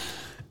here,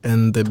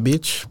 and the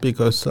beach,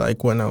 because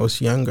like when I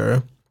was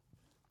younger,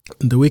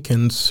 the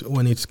weekends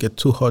when it gets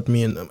too hot,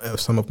 me and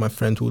some of my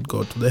friends would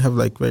go to, they have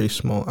like very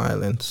small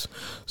islands,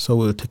 so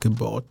we'll take a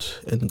boat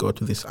and go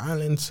to these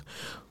islands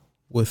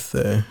with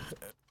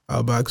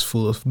our bags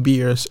full of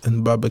beers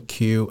and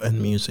barbecue and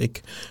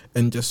music,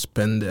 and just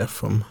spend there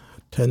from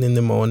 10 in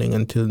the morning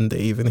until in the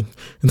evening.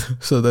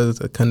 So those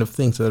are the kind of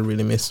things that I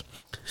really miss.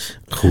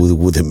 Who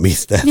wouldn't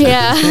miss that?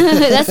 Yeah,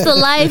 that's the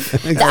life,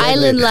 exactly. The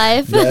island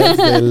life. That's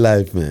the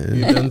life, man.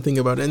 You don't think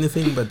about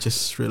anything but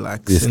just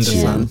relax in the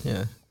sun.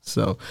 Yeah.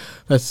 So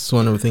that's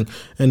one of the things.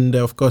 And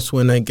of course,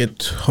 when I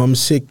get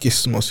homesick,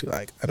 it's mostly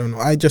like, I don't know.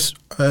 I just,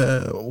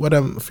 what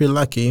I feel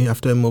lucky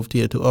after I moved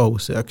here to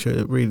Aarhus,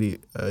 actually really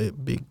a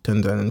big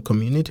Tanzanian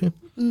community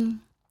in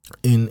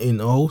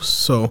Aarhus.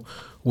 So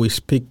we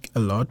speak a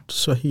lot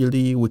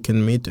Swahili. We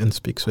can meet and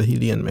speak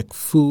Swahili and make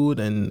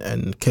food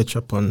and catch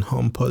up on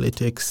home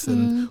politics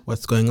and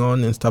what's going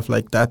on and stuff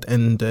like that.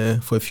 And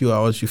for a few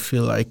hours, you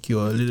feel like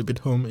you're a little bit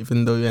home,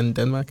 even though you're in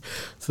Denmark.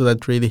 So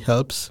that really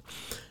helps.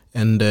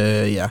 And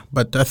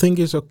but I think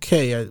it's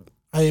okay.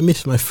 I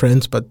miss my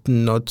friends, but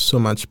not so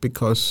much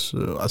because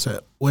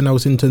when I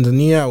was in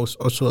Tanzania, I was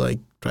also like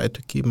trying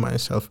to keep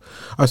myself.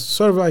 I was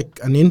sort of like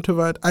an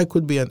introvert. I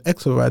could be an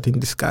extrovert in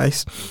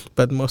disguise,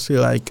 but mostly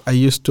like I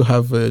used to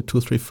have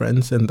 2-3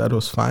 friends, and that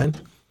was fine.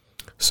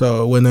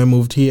 So when I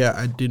moved here,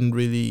 I didn't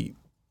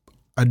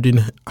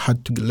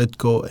have to let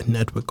go a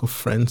network of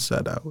friends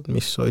that I would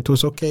miss. So it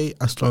was okay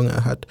as long as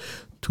I had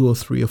 2 or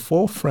 3 or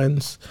 4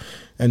 friends,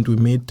 and we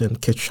meet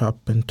and catch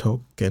up and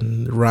talk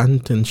and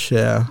rant and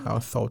share our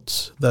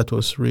thoughts. That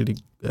was really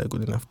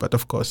good enough. But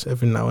of course,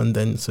 every now and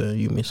then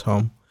you miss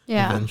home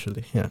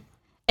eventually. Yeah.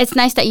 It's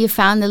nice that you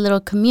found a little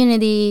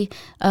community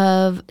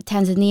of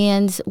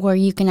Tanzanians where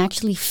you can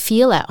actually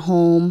feel at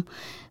home,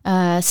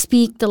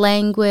 speak the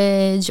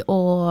language,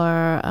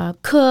 or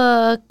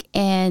cook,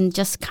 and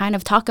just kind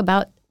of talk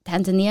about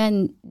Tanzania,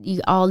 and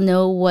you all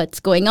know what's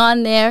going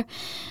on there,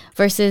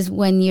 versus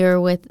when you're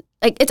with,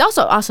 like, it's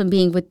also awesome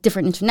being with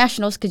different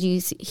internationals because you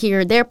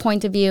hear their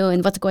point of view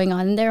and what's going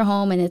on in their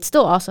home, and it's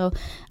still also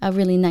a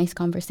really nice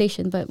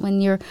conversation. But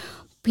when you're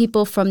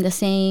people from the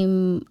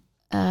same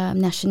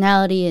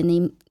nationality and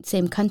the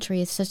same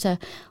country. It's such a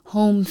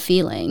home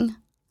feeling.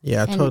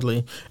 Yeah,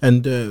 totally.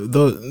 And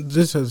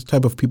this is the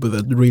type of people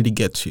that really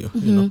gets you,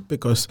 you know,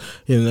 because,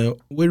 you know,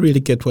 we really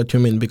get what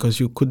you mean, because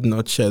you could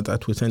not share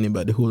that with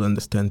anybody who will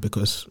understand,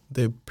 because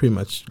they pretty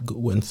much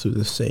went through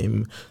the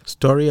same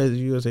story as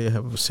you. They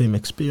have the same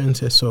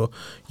experiences. So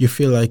you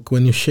feel like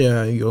when you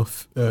share your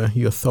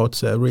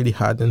thoughts are really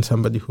hard, and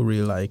somebody who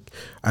really like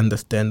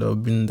understand or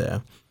been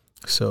there.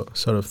 So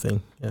sort of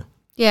thing. Yeah.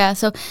 Yeah.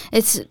 So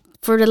it's,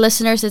 for the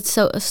listeners, it's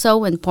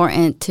so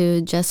important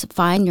to just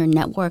find your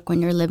network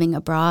when you're living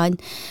abroad,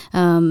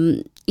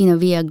 you know,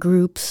 via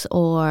groups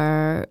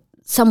or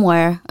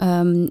somewhere.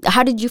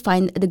 How did you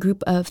find the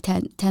group of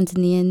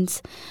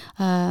Tanzanians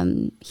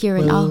here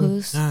in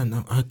Aarhus?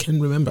 No, I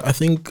can't remember. I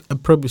think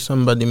probably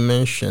somebody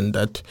mentioned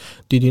that.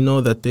 Did you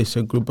know that there's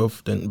a group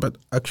of them? But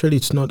actually,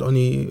 it's not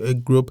only a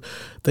group.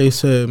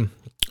 There's a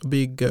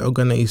big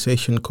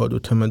organization called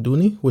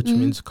Utamaduni, which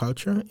means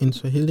culture in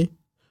Swahili.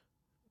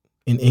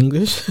 In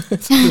English.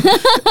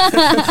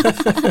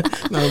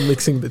 Now I'm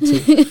mixing the two.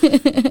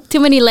 Too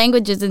many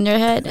languages in your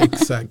head.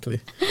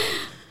 Exactly.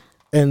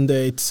 And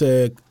it's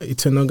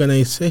an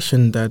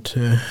organization that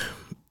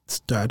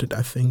started,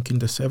 I think, in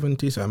the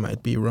 70s. I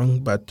might be wrong,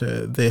 but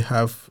they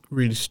have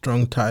really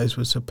strong ties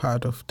with a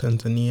part of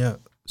Tanzania,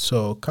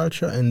 so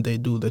culture, and they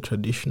do the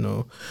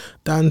traditional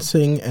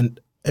dancing and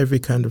every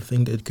kind of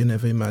thing that you can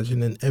ever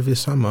imagine. And every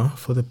summer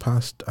for the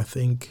past, I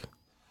think,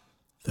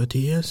 30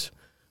 years,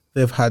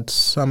 they've had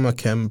summer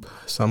camp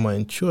somewhere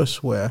in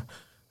Chus, where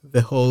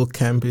the whole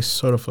camp is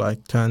sort of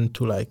like turned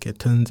to like a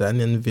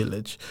Tanzanian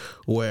village,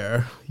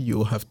 where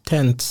you have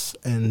tents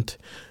and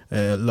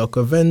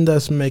local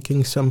vendors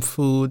making some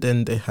food,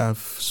 and they have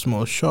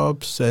small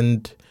shops,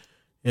 and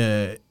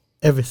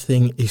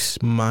everything is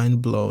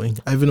mind-blowing.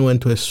 I even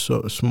went to a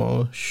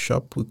small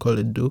shop, we call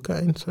it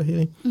Duka in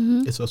Swahili.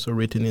 It's also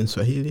written in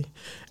Swahili.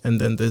 And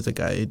then there's a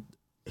guy,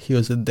 he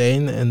was a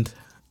Dane, and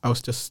I was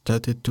just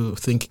started to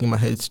thinking in my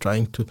head,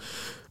 trying to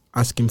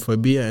ask him for a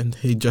beer, and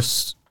he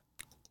just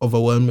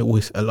overwhelmed me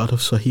with a lot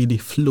of Swahili,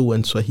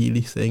 fluent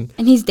Swahili thing.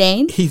 And he's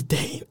Dane? He's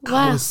Dane.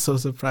 Wow. I was so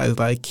surprised.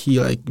 Like, he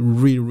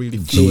really, really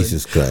fluent.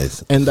 Jesus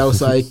Christ. And I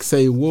was like,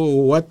 whoa,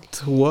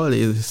 what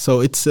is this?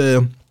 So it's,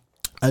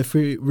 I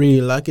feel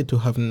really lucky to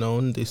have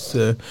known this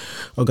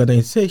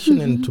organization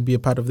and to be a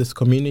part of this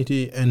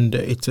community. And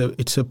it's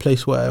a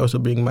place where I also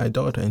bring my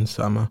daughter in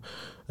summer.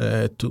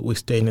 We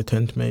stay in a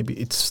tent. Maybe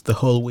it's the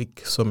whole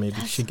week, so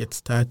maybe she gets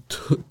tired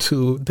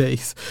 2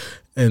 days,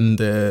 and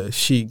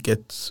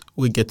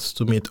we get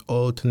to meet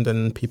all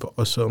Tanzanian people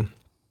also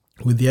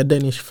with their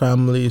Danish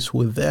families,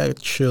 with their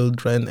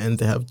children, and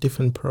they have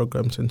different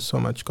programs and so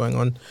much going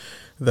on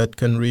that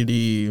can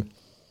really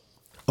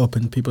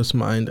open people's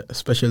mind,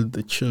 especially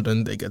the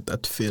children. They get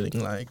that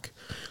feeling like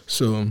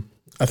so.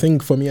 I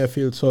think for me, I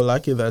feel so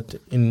lucky that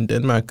in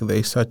Denmark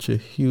there's such a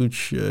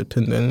huge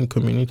Tanzanian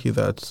community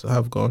that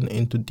have gone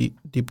into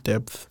deep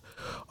depth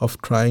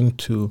of trying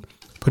to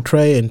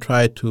portray and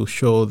try to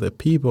show the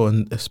people,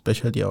 and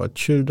especially our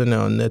children,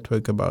 our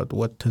network, about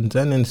what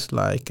Tanzania is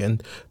like,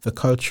 and the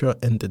culture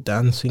and the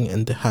dancing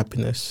and the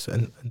happiness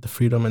and the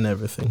freedom and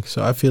everything.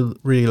 So I feel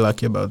really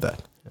lucky about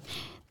that.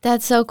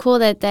 That's so cool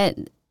that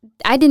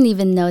I didn't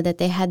even know that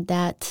they had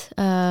that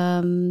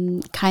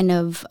kind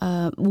of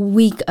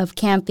week of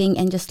camping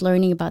and just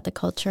learning about the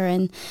culture.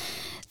 And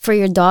for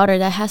your daughter,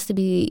 that has to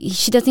be,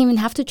 she doesn't even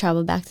have to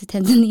travel back to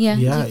Tanzania.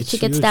 Yeah, she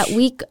gets that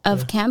week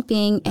of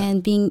camping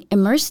and being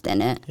immersed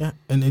in it. Yeah,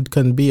 and it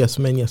can be as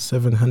many as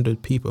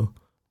 700 people.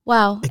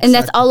 Wow. Exactly. And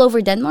that's all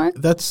over Denmark?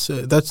 That's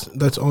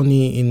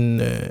only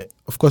in,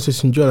 of course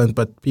it's in Jutland,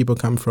 but people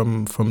come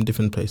from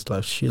different places,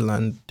 like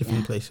Sjælland,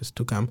 different places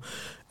to come.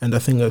 And I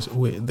think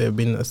there have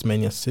been as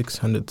many as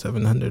 600,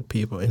 700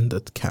 people in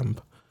that camp.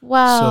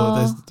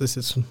 Wow. So this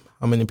is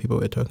how many people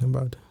we're talking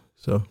about.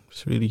 So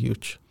it's really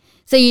huge.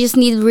 So you just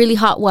need really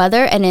hot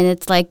weather, and then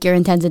it's like you're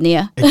in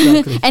Tanzania.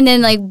 Exactly. And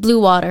then like blue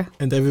water.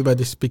 And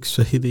everybody speaks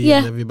Swahili,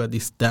 and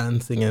everybody's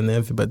dancing, and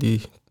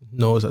everybody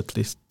knows at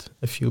least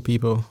a few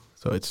people.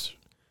 So it's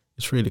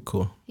really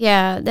cool.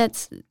 Yeah,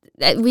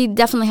 we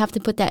definitely have to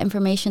put that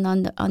information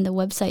on the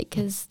website,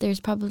 because there's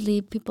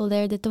probably people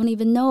there that don't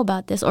even know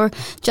about this, or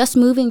just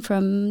moving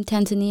from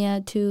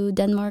Tanzania to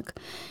Denmark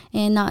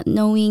and not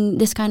knowing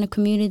this kind of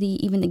community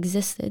even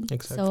existed.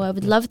 Exactly. So I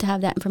would love to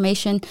have that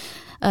information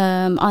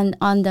on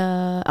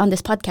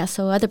this podcast,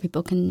 so other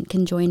people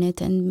can join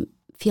it and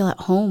feel at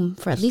home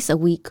for at least a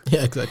week.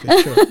 Yeah, exactly.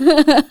 Sure.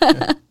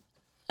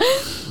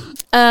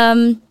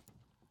 Yeah.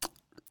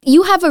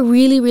 You have a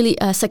really, really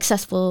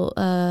successful,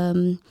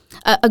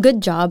 a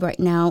good job right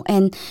now,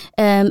 and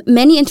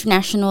many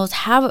internationals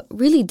have a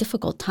really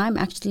difficult time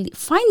actually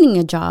finding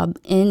a job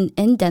in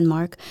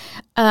Denmark.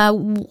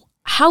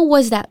 How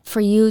was that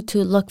for you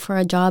to look for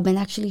a job and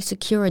actually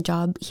secure a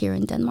job here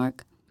in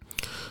Denmark?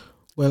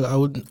 Well, I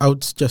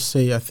would just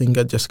say I think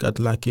I just got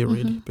lucky,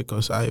 really,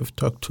 because I've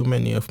talked to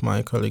many of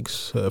my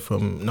colleagues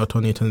from not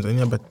only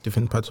Tanzania but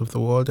different parts of the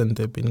world, and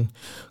they've been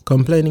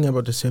complaining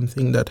about the same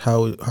thing, that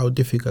how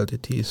difficult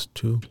it is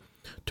to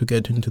to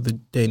get into the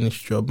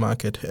Danish job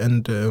market.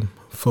 And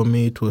for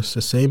me, it was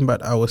the same,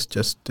 but I was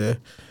just,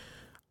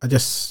 I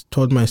just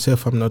told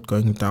myself I'm not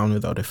going down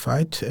without a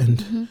fight.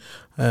 And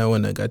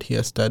when I got here,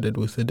 I started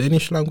with the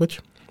Danish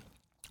language.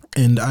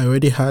 And I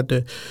already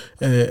had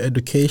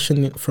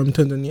education from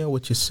Tanzania,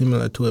 which is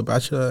similar to a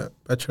bachelor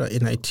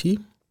in IT.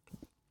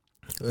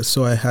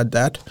 So I had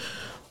that,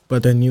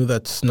 but I knew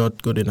that's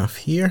not good enough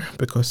here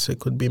because there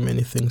could be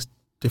many things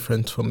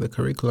different from the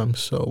curriculum.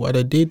 So what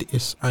I did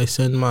is I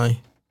sent my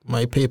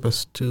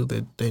papers to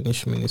the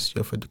Danish Ministry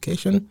of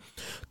Education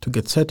to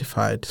get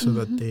certified so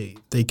that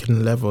they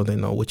can level, they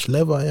know which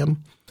level I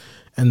am.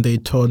 And they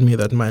told me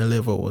that my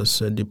level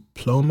was a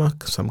diploma,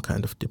 some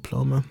kind of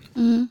diploma.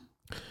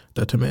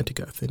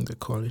 Datomatica, I think they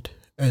call it.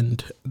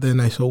 And then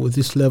I saw with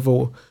this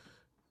level,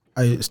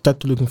 I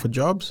started looking for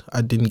jobs.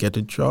 I didn't get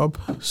a job.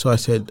 So I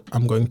said,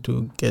 I'm going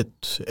to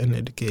get an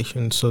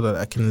education so that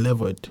I can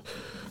level it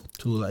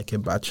to like a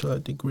bachelor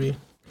degree.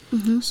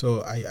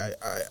 So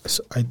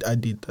I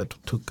did that.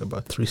 It took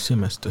about 3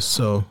 semesters.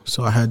 So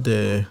I had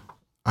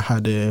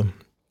a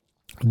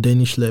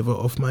Danish level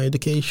of my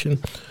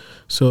education.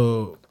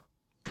 So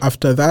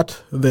after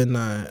that, then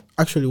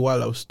actually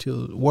while I was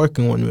still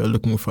working, when we were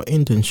looking for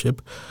internship,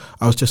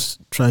 I was just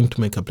trying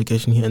to make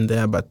application here and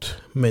there, but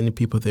many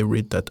people, they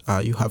read that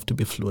you have to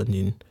be fluent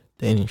in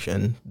Danish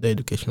and the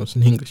education was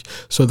in English.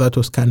 So that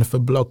was kind of a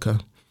blocker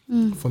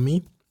for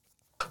me.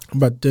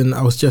 But then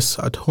I was just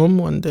at home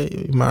one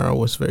day. Mara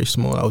was very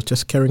small. I was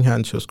just carrying her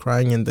and she was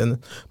crying, and then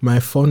my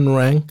phone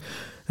rang.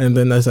 And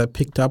then as I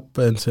picked up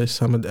and said,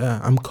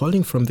 I'm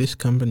calling from this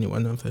company,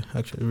 one of the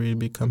actually really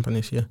big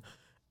companies here.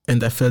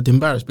 And I felt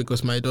embarrassed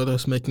because my daughter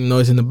was making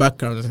noise in the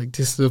background. I was like,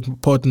 this is an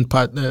important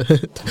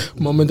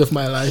moment of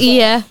my life.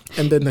 Yeah.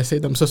 And then I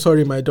said, I'm so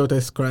sorry, my daughter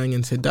is crying.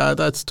 And said,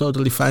 that's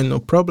totally fine, no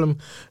problem.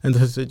 And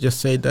I just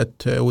said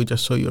that we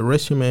just saw your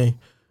resume.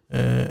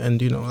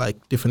 And,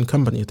 like different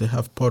companies, they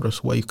have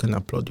portals where you can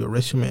upload your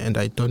resume. And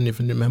I don't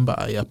even remember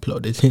I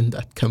uploaded in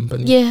that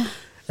company. Yeah.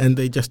 And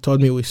they just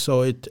told me we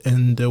saw it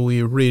and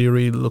we're really,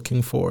 really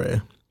looking for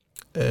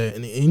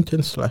an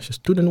intern / a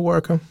student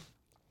worker.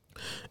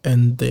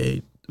 And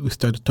we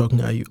started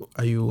talking,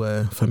 are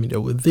you familiar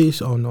with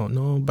this? Oh,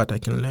 no, but I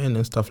can learn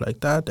and stuff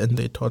like that. And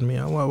they told me,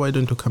 well, why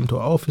don't you come to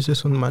our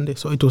offices on Monday?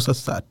 So it was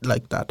just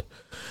like that.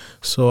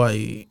 So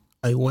I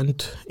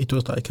went. It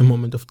was like a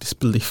moment of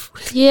disbelief.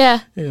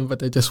 Yeah.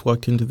 But I just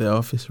walked into the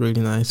office,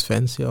 really nice,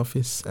 fancy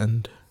office.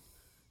 And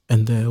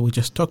we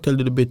just talked a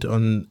little bit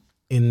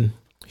in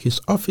his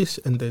office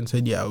and then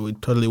said, yeah, we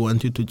totally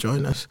want you to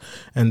join us.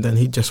 And then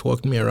he just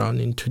walked me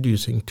around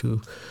introducing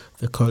to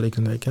the colleague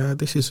and like,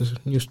 this is a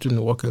new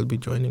student worker, will be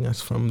joining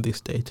us from this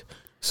date.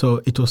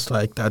 So it was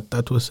like that.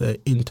 That was an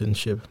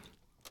internship.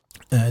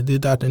 I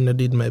did that and I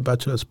did my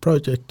bachelor's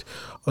project,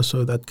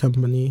 also that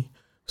company.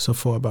 So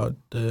for about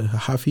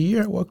half a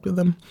year I worked with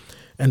them.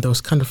 And I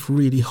was kind of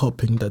really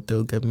hoping that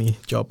they'll give me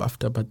a job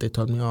after, but they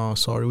told me, oh,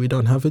 sorry, we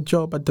don't have a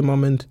job at the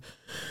moment.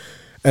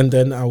 And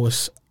then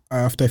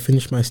after I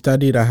finished my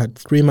study, I had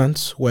 3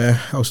 months where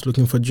I was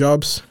looking for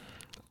jobs.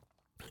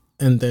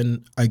 And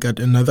then I got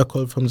another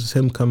call from the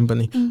same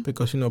company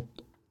because,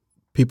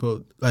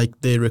 people, like,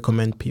 they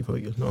recommend people,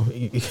 you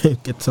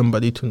get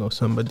somebody to know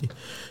somebody.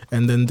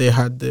 And then they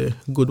had the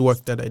good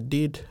work that I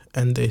did.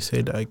 And they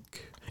said,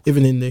 like,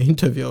 even in the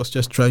interview, I was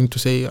just trying to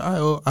say, I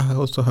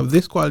also have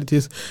these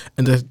qualities.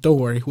 And they said, don't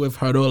worry, we've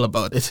heard all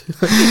about it.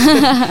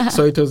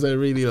 So it was a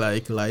really,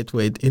 like,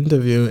 lightweight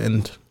interview.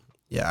 And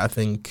yeah, I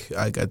think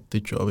I got the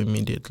job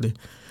immediately.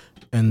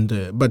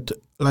 And but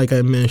like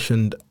I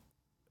mentioned,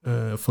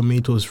 for me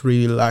it was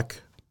really luck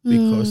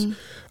because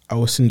I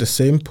was in the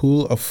same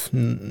pool of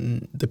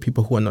the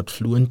people who are not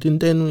fluent in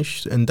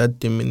Danish, and that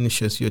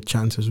diminishes your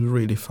chances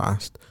really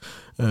fast.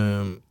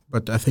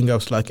 But I think I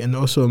was lucky. And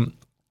also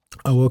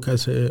I work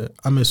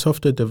I'm a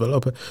software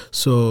developer,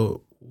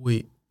 so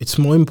it's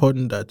more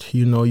important that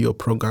you know your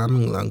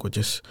programming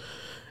languages.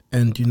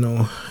 And you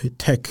know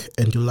tech,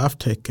 and you love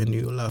tech, and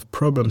you love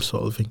problem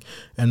solving.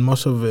 And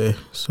most of the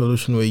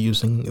solution we're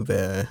using,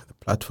 the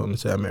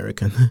platforms are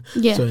American,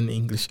 so in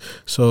English.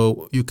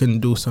 So you can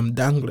do some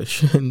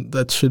Danglish, and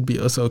that should be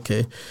also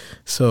okay.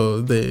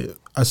 So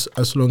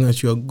as long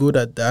as you're good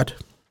at that,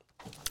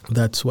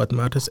 that's what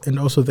matters. And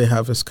also they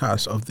have a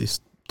scarce of these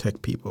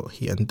tech people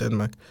here in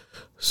Denmark.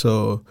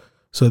 So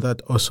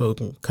that also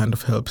kind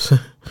of helps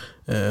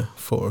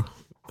for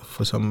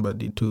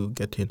somebody to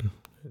get in.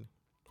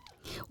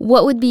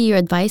 What would be your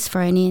advice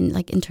for any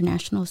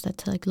internationals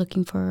that's like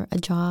looking for a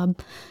job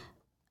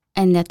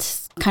and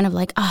that's kind of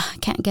like, I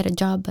can't get a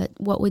job, but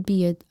what would be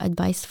your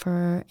advice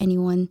for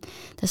anyone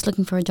that's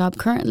looking for a job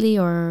currently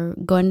or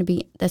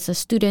that's a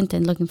student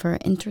and looking for an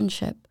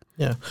internship?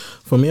 Yeah,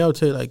 for me, I would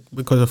say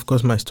because of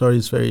course my story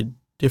is very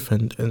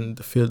different and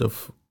the field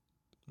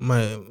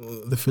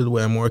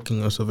where I'm working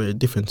is also very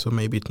different, so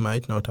maybe it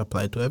might not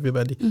apply to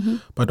everybody.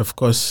 But of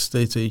course,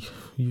 there's a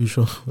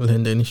usual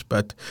learn Danish,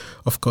 but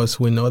of course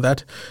we know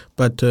that.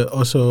 But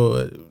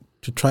also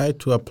to try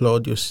to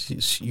upload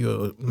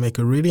make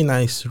a really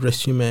nice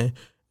resume,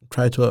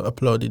 try to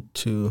upload it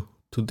to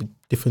to the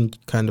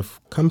different kind of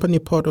company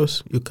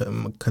portals. You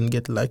can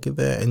get like it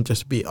there and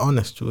just be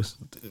honest to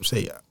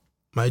say,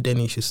 my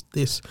Danish is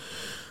this.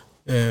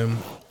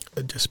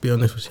 Just be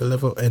honest with your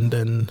level,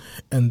 and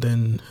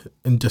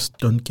just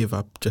don't give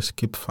up. Just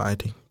keep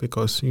fighting,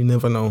 because you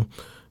never know.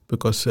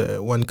 Because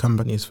one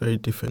company is very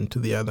different to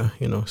the other.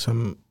 You know,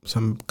 some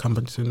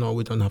companies say, no,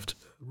 we don't have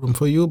room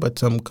for you, but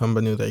some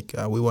companies like,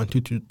 we want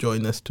you to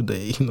join us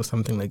today. You know,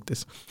 something like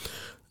this.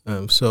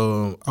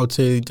 So I would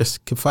say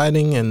just keep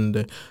fighting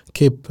and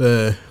keep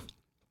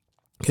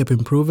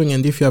improving.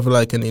 And if you have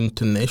like an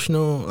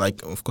international,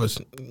 like, of course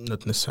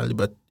not necessarily,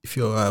 but if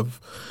you have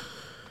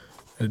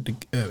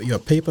your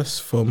papers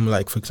from,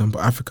 like, for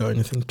example, Africa or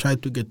anything, try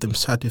to get them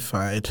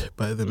certified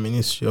by the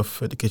Ministry of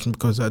Education,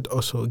 because that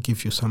also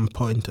gives you some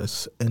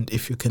pointers. And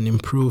if you can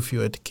improve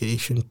your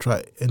education,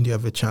 try, and you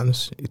have a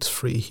chance, it's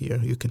free here,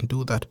 you can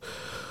do that.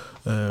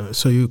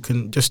 So you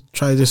can just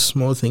try this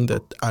small thing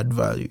that add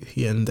value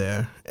here and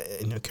there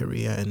in your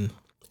career,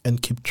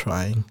 and keep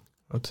trying.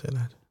 I would say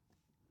that.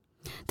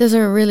 Those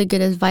are really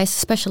good advice,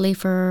 especially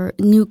for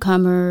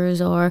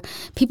newcomers or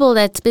people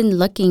that's been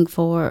looking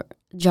for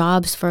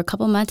jobs for a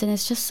couple months, and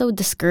it's just so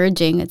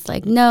discouraging. It's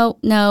like, no,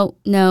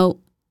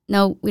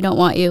 we don't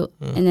want you.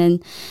 And then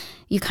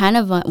you kind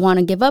of want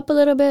to give up a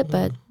little bit,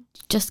 but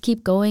just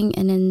keep going,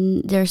 and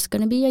then there's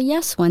going to be a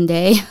yes one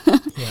day.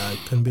 Yeah,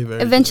 it can be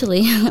very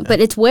eventually. But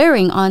it's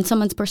wearing on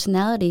someone's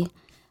personality,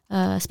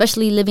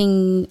 especially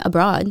living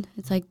abroad.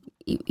 It's like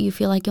you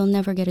feel like you'll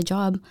never get a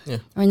job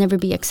or never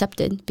be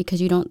accepted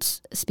because you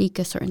don't speak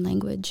a certain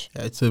language.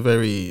 Yeah, it's a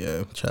very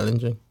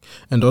challenging.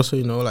 And also,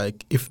 you know,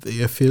 like, if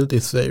the field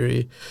is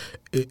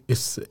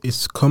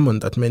it's common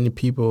that many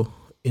people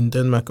in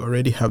Denmark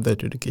already have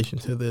that education,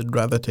 so they'd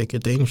rather take a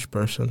Danish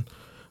person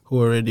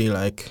who already,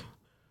 like,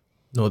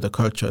 know the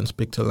culture and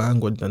speak the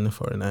language than a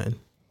foreigner.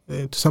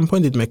 To some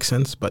point it makes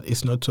sense, but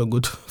it's not so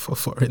good for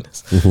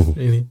foreigners,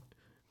 really.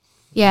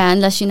 Yeah,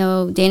 unless you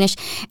know Danish.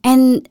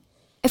 And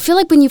I feel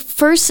like when you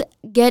first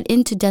get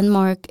into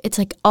Denmark, it's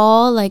like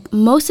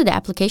most of the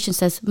application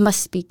says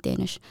must speak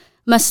Danish.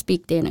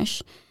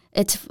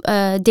 It's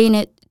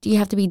Danish. You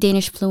have to be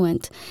Danish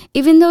fluent.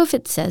 Even though if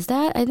it says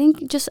that, I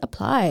think just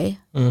apply.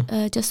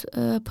 Just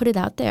put it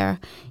out there.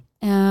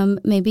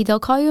 Maybe they'll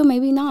call you,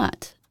 maybe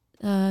not.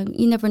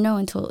 You never know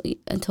until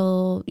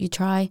you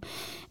try.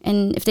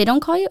 And if they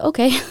don't call you,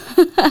 okay,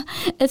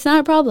 it's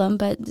not a problem.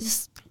 But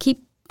just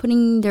keep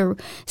putting their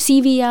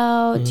CV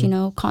out, you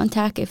know,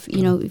 contact if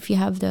you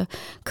have the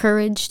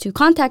courage to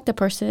contact the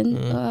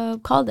person,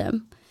 call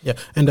them. Yeah,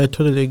 and I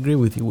totally agree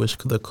with you with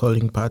the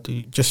calling part.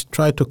 You just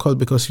try to call,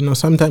 because, you know,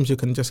 sometimes you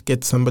can just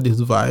get somebody's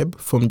vibe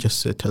from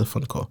just a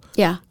telephone call.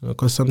 Yeah.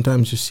 Because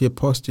sometimes you see a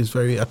post is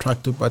very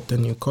attractive, but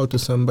then you call to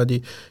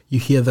somebody, you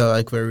hear they're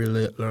like very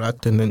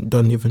reluctant and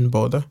don't even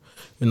bother,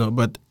 you know.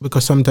 But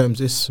because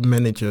sometimes it's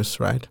managers,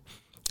 right?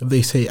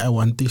 They say, I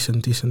want this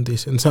and this and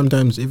this. And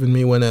sometimes even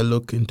me, when I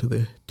look into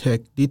the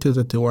tech details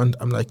that they want,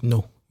 I'm like,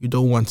 no, you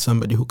don't want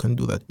somebody who can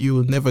do that. You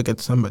will never get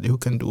somebody who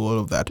can do all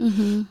of that.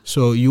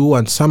 So you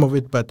want some of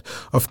it, but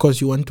of course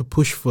you want to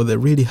push for the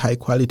really high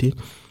quality,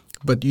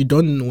 but you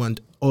don't want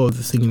all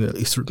the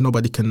things.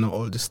 Nobody can know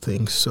all these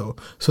things. So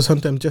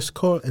sometimes just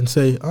call and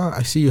say,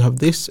 I see you have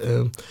this.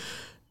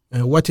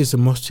 What is the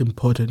most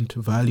important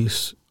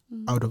values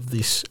out of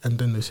this? And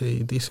then they say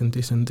this and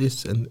this and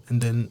this, and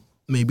then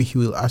maybe he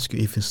will ask you,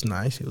 if it's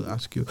nice, he will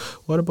ask you,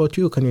 what about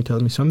you? Can you tell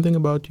me something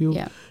about you?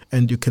 Yeah.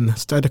 And you can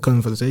start a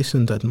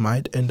conversation that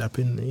might end up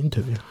in the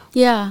interview.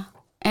 Yeah.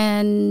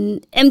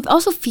 And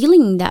also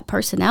feeling that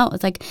person out.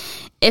 It's like,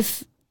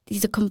 if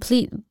he's a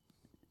complete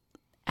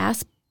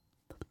asshole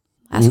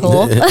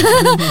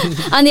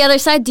on the other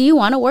side, do you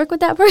want to work with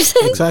that person?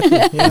 Exactly.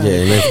 Yeah. And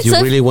if you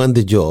really want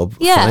the job,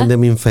 Yeah. find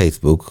them in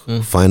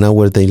Facebook, find out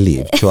where they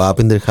live, show up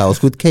in their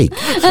house with cake.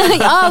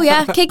 Oh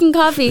yeah, cake and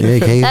coffee. Yeah,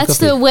 cake and That's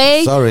coffee. the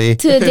way Sorry.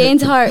 to a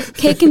Dane's heart.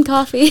 Cake and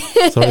coffee.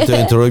 Sorry to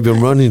interrupt your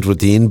morning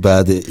routine,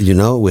 but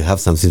we have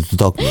something to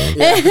talk about.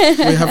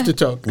 We have to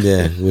talk.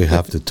 Yeah, we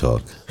have to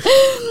talk.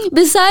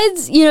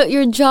 Besides,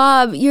 your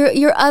job,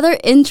 your other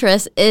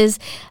interest is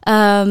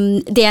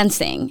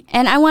dancing,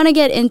 and I want to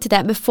get into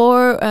that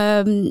before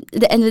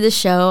the end of the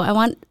show. I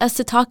want us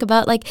to talk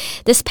about like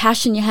this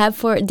passion you have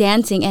for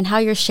dancing and how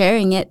you're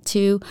sharing it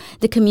to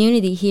the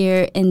community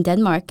here in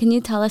Denmark. Can you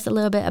tell us a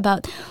little bit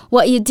about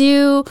what you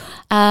do?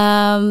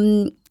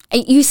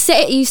 You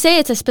say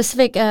it's a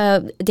specific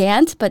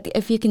dance, but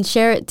if you can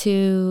share it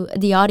to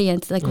the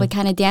audience, like what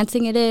kind of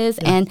dancing it is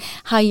and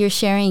how you're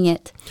sharing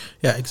it.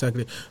 Yeah,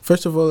 exactly.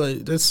 First of all,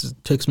 this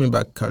takes me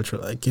back culture.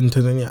 Like in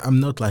Tanzania, I'm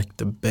not like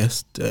the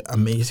best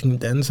amazing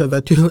dancer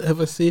that you'll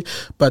ever see,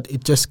 but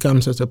it just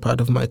comes as a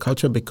part of my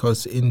culture,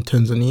 because in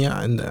Tanzania,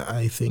 and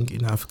I think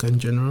in Africa in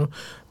general,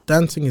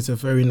 dancing is a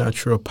very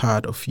natural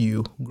part of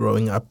you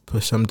growing up.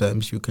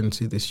 Sometimes you can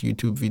see these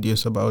YouTube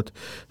videos about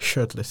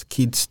shirtless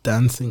kids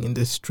dancing in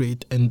the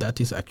street, and that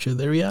is actually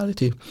the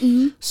reality.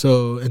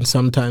 So, and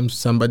sometimes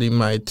somebody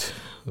might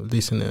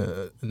listen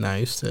to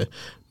nice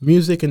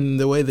music, and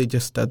the way they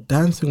just start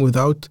dancing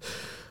without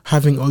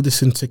having all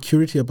this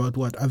insecurity about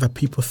what other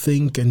people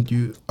think and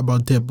you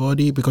about their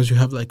body, because you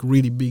have like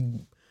really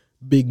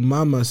big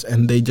mamas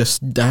and they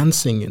just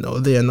dancing,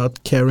 they are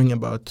not caring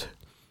about.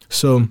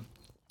 So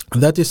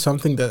that is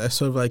something that I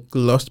sort of like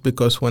lost,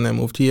 because when I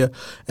moved here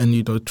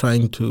and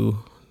trying to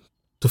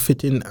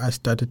fit in, I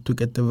started to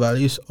get the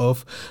values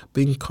of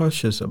being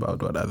conscious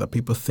about what other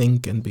people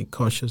think and being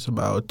conscious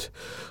about,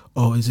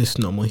 is this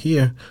normal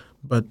here?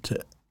 But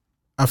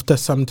after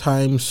some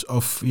times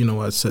of,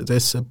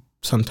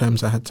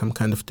 sometimes I had some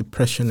kind of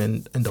depression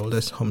and all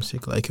this,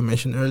 homesick, like you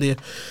mentioned earlier.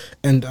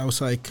 And I was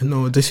like,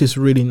 no, this is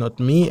really not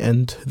me,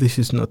 and this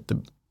is not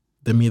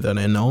the me that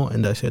I know.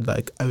 And I said,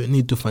 like, I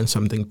need to find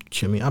something to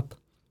cheer me up.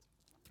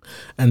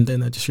 And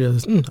then I just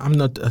realized I'm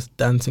not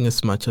dancing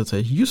as much as I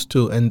used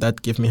to, and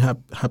that gave me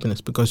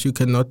happiness, because you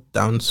cannot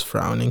dance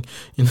frowning.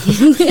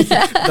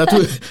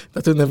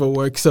 That will never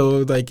work.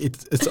 So like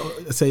it's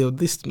say,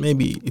 this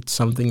maybe it's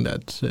something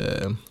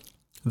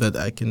that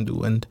I can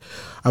do. And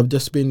I've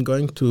just been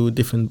going to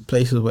different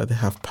places where they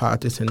have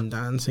parties and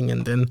dancing,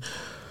 and then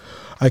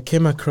I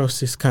came across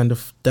this kind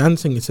of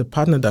dancing. It's a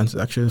partner dance.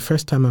 Actually, the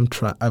first time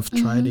I've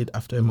tried it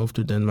after I moved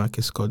to Denmark.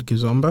 It's called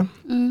Kizomba,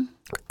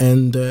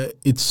 and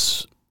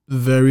it's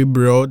very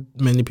broad.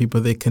 Many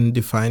people, they can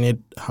define it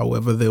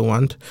however they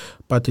want,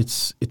 but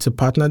it's a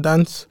partner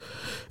dance.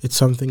 It's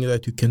something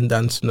that you can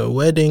dance in a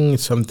wedding.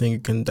 It's something you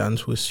can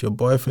dance with your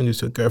boyfriend, with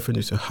your girlfriend,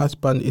 with your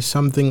husband. It's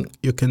something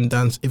you can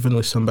dance even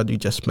with somebody you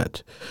just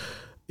met.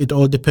 It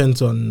all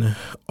depends on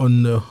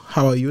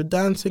how are you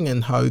dancing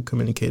and how you're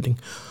communicating.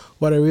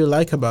 What I really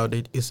like about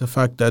it is the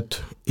fact that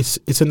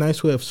it's a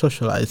nice way of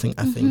socializing,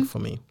 I think, for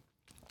me.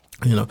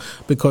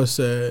 Because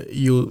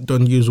you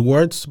don't use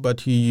words,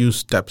 but you use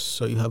steps.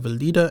 So you have a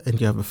leader and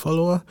you have a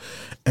follower,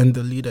 and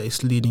the leader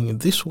is leading you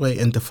this way,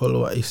 and the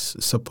follower is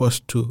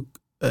supposed to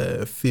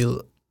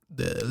feel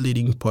the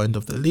leading point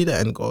of the leader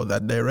and go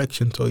that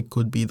direction. So it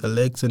could be the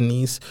legs and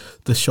knees,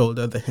 the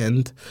shoulder, the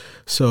hand.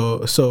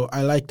 So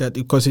I like that,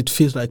 because it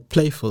feels like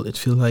playful. It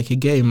feels like a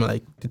game.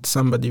 Like, did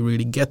somebody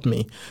really get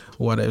me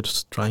what I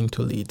was trying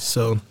to lead?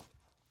 So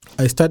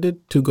I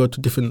started to go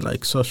to different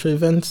like social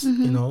events,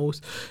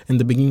 In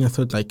the beginning I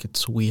thought like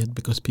it's weird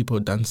because people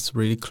dance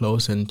really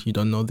close and you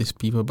don't know these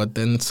people, but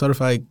then sort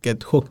of I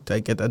get hooked, I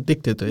get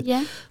addicted to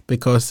it,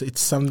 because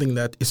it's something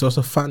that is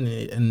also fun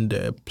and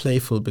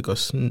playful,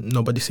 because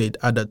nobody said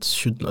adults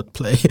should not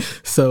play.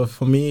 So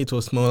for me it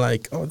was more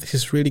like, oh, this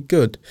is really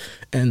good,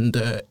 and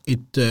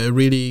it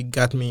really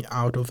got me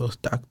out of those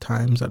dark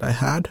times that I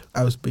had.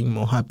 I was being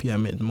more happy, I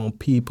met more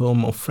people,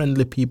 more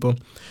friendly people,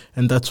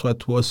 and that's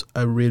what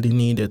I really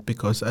needed,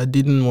 because I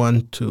didn't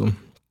want to,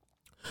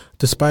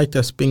 despite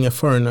us being a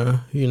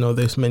foreigner,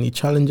 there's many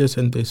challenges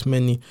and there's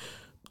many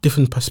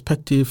different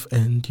perspectives,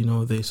 and,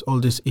 there's all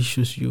these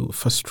issues,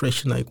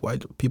 frustration, like why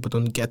people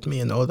don't get me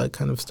and all that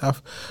kind of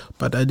stuff.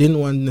 But I didn't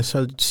want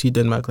necessarily to see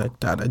Denmark like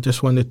that. I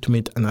just wanted to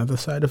meet another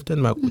side of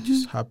Denmark, which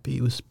is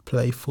happy, which is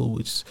playful,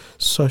 which is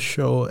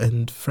social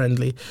and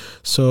friendly.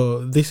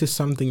 So this is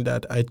something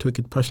that I took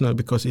it personal,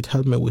 because it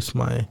helped me with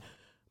my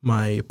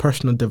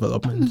personal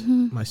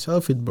development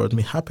myself. It brought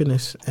me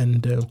happiness,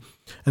 and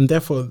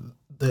therefore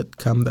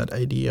that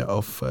idea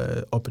of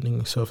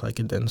opening sort of like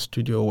a dance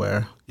studio,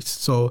 where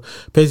it's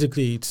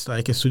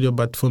like a studio,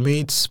 but for me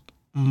it's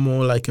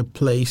more like a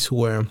place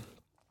where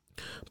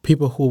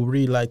people who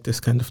really like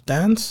this kind of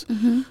dance,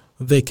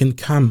 they can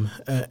come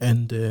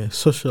and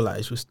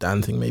socialize with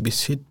dancing, maybe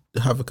sit,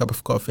 have a cup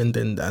of coffee and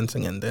then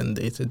dancing, and then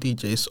there's a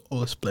DJ is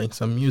always playing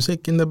some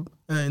music in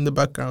the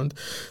background.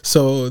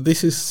 So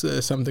this is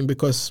something,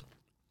 because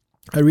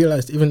I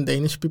realized even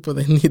Danish people,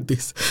 they need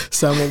this.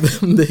 Some of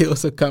them, they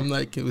also come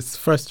like with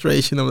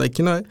frustration. I'm like,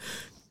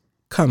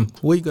 come,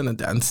 we're gonna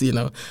dance,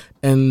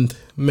 And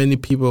many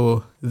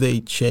people,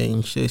 they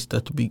change. They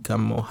start to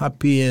become more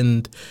happy,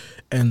 and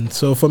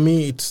so for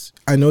me,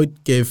 I know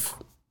it gave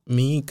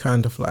me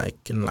kind of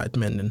like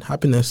enlightenment and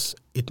happiness.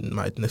 It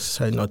might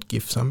necessarily not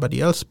give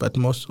somebody else, but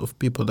most of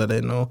people that I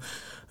know,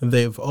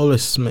 they've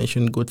always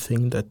mentioned good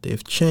things, that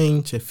they've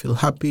changed, they feel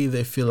happy,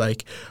 they feel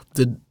like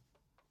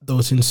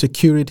those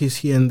insecurities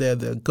here and there,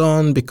 they're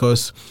gone,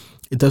 because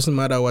it doesn't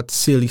matter what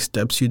silly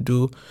steps you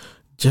do,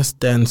 just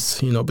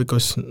dance,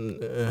 because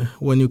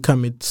when you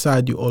come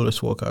inside, you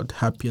always walk out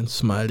happy and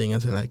smiling,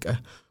 and like,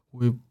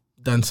 we've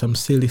done some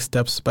silly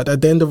steps. But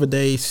at the end of the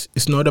day,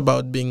 it's not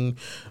about being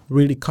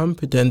really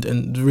competent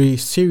and really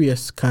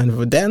serious kind of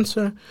a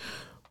dancer,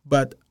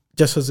 but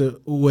just as a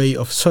way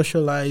of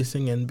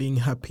socializing and being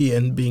happy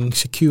and being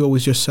secure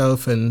with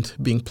yourself and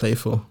being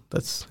playful.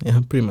 That's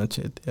pretty much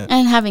it. Yeah.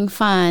 And having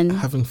fun.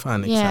 Having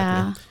fun,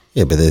 exactly.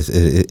 Yeah, but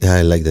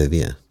I like the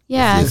idea.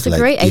 Yeah, it's a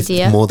great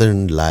idea.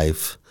 Modern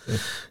life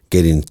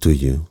getting to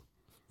you.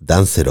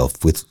 Dance it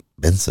off with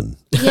Benson.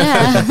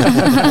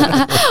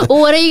 Yeah. Well,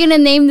 what are you going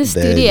to name the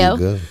studio?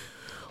 There you go.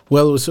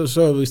 Well,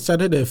 so we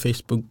started a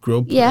Facebook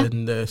group. Yeah.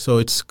 And so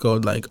it's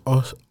called like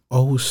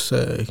Aarhus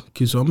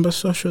Kizomba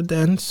Social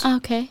Dance.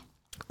 Okay.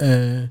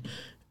 And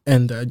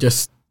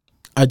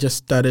I just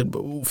started.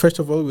 First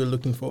of all,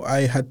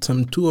 I had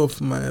two of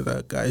my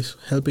other guys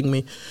helping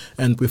me,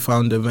 and we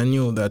found a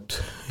venue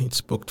that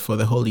it's booked for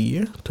the whole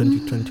year,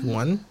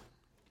 2021,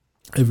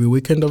 every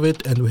weekend of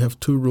it, and we have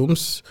 2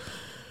 rooms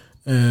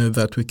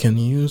that we can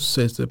use.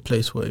 It's a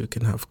place where you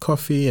can have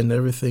coffee and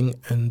everything,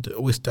 and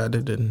we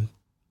started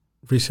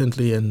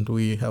recently, and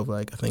we have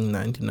I think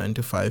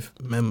 95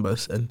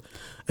 members,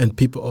 and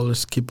people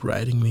always keep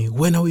writing me,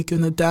 when are we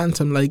gonna dance?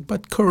 I'm like,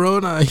 but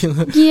Corona,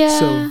 Yeah.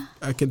 So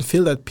I can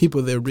feel that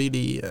people they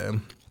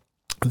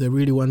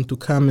really want to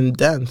come and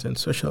dance and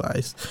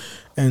socialize,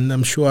 and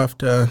I'm sure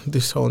after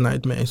this whole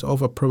nightmare is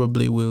over,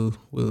 probably we'll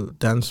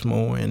dance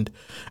more, and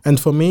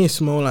for me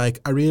it's more I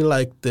really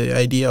like the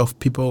idea of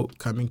people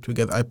coming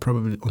together. I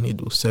probably only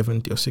do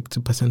 70 or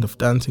 60% of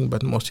dancing,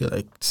 but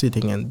mostly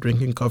sitting and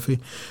drinking coffee,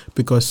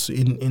 because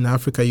in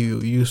Africa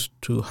you're used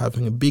to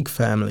having big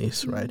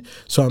families, right?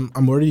 So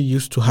I'm already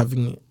used to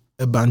having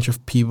a bunch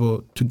of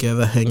people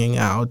together hanging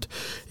out.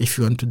 If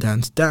you want to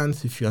dance,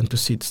 if you want to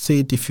sit,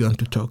 if you want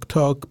to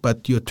talk,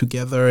 but you're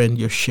together and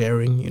you're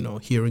sharing,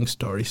 hearing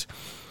stories.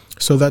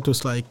 So that was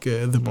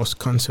the most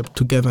concept,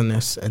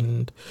 togetherness,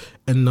 and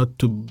not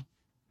to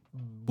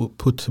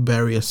put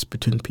barriers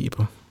between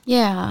people.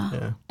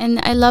 Yeah. And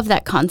I love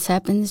that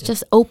concept, and it's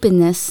just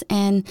openness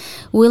and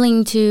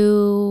willing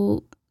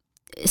to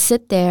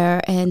sit there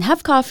and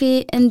have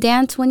coffee and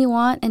dance when you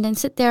want, and then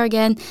sit there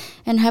again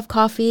and have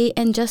coffee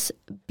and just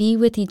be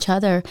with each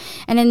other.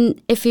 And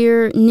then if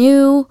you're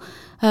new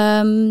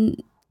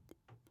and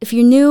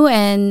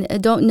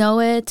don't know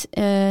it,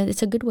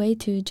 it's a good way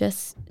to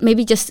just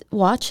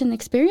watch and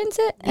experience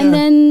it. Yeah. And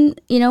then,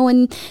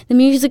 when the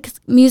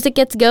music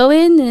gets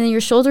going and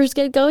your shoulders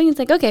get going, it's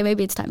like, okay,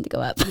 maybe it's time to go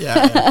up.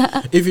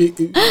 Yeah.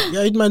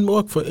 It might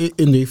work for it,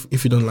 and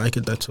if you don't like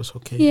it, that's also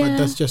okay. Yeah. But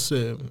that's just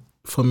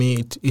for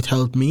me, it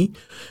helped me,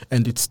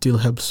 and it still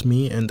helps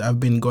me. And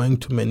I've been going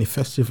to many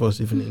festivals,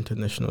 even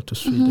international, to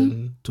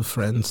Sweden, to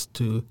France,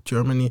 to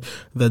Germany,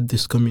 that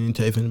this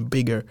community are even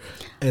bigger.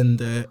 And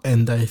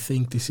I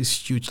think this is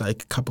huge, a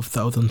couple of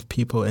thousand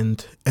people.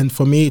 And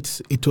for me,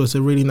 it was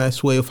a really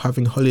nice way of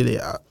having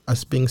holiday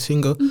as being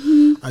single.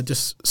 I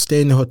just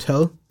stay in a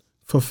hotel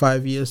for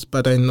 5 years,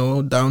 but I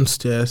know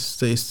downstairs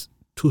there's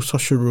 2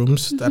 social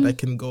rooms that I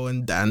can go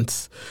and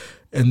dance.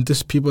 And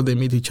these people, they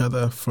meet each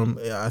other from,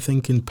 I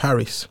think, in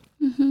Paris.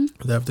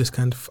 They have this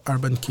kind of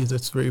urban kids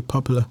that's very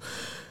popular.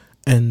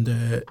 And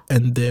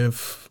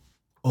they've,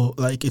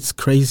 it's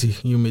crazy.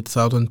 You meet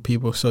 1,000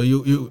 people. So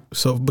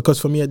so because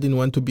for me, I didn't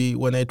want to be,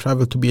 when I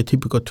travel, to be a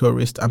typical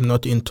tourist. I'm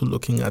not into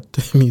looking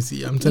at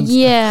museums and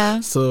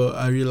stuff. So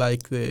I really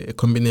like the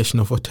combination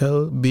of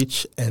hotel,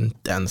 beach, and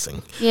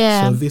dancing.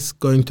 Yeah. So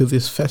going to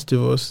these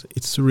festivals,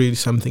 it's really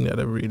something that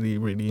I really,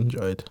 really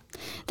enjoyed.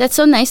 That's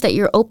so nice that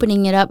you're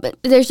opening it up.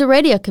 There's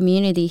already a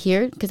community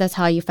here, because that's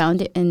how you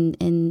found it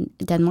in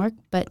Denmark.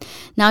 But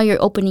now you're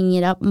opening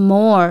it up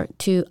more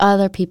to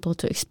other people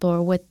to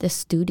explore with the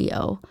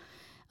studio.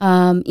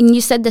 And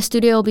you said the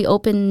studio will be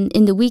open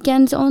in the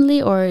weekends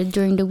only, or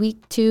during the week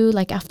too,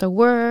 after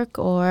work,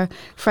 or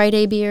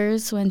Friday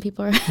beers when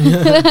people are...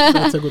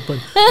 That's a good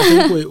point.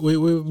 I think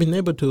we've been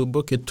able to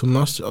book it to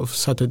most of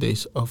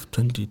Saturdays of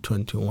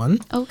 2021.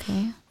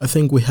 Okay. I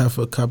think we have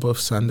a couple of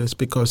Sundays,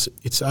 because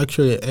it's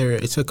actually an area,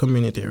 it's a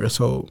community area,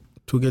 so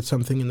to get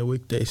something in the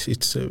weekdays,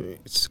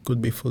 it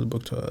could be full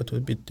booked, or it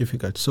would be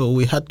difficult. So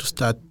we had to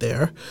start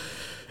there.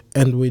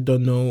 And we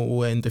don't know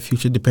where in the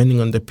future, depending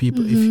on the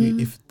people.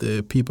 If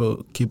the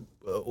people keep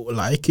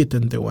like it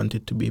and they want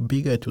it to be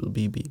bigger, it will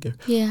be bigger.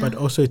 Yeah. But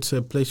also it's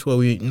a place where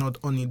we're not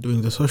only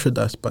doing the social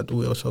dance, but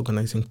we're also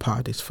organizing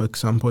parties. For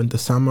example, in the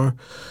summer,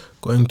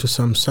 going to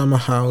some summer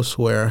house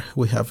where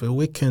we have a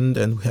weekend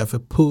and we have a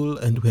pool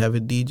and we have a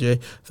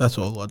DJ. That's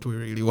all what we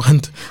really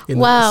want.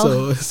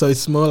 Wow. So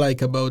it's more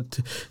about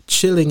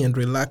chilling and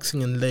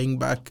relaxing and laying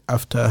back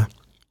after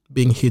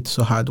being hit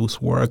so hard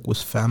with work,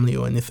 with family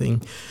or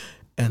anything.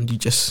 And you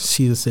just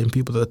see the same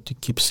people that you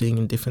keep seeing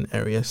in different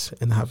areas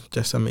and have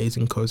just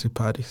amazing, cozy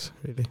parties,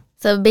 really.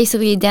 So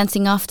basically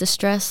dancing off the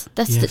stress.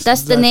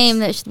 That's the name.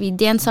 That should be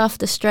Dance Off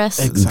the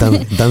Stress.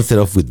 Exactly. Dance it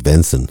off with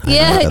Benson.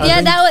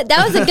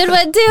 That was a good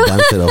one too.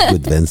 Dance it off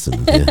with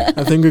Benson. Yeah.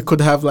 I think we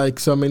could have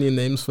so many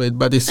names for it,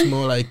 but it's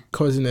more like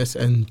coziness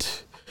and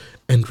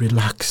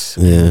relax,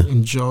 and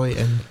enjoy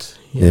and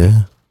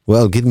yeah.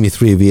 Well, give me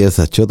 3 beers,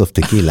 a shot of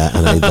tequila,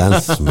 and I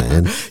dance,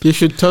 man. You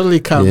should totally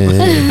come.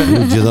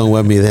 Yeah, you don't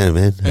want me there,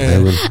 man.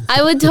 Yeah.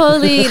 I would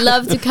totally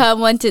love to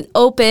come once it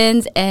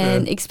opens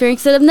and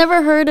experience it. I've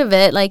never heard of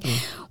it.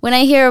 When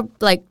I hear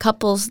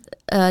couples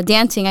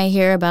dancing, I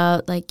hear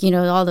about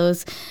all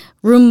those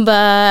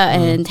Roomba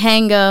and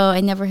tango.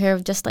 I never hear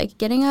of just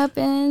getting up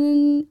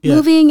and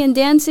moving and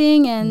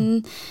dancing,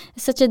 and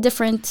it's such a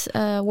different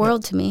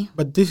world to me.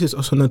 But this is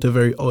also not a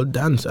very old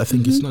dance. I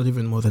think it's not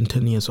even more than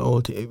 10 years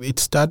old. It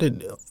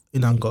started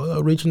in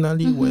Angola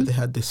originally, where they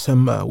had the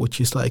samba,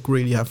 which is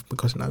really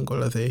because in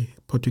Angola the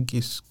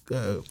Portuguese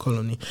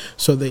colony.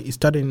 So it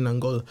started in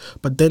Angola,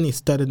 but then it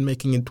started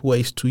making its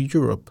ways to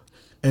Europe,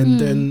 and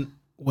then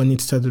when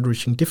it started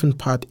reaching different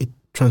parts, it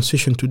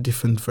transition to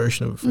different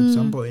versions of it. For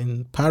example,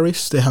 in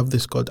Paris, they have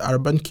this called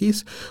urban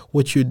keys,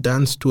 which you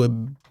dance to a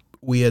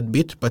weird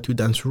beat, but you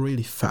dance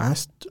really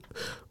fast.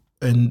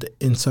 And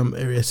in some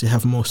areas they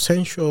have more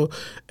sensual,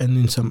 and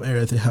in some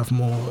areas they have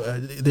more.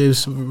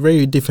 There's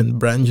very different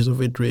branches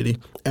of it, really.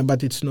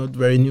 But it's not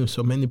very new.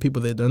 So many people,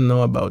 they don't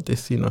know about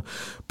this,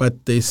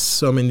 But there's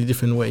so many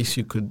different ways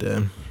you could,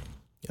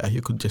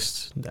 you could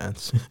just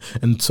dance,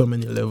 and so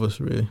many levels,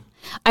 really.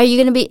 Are you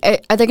gonna be?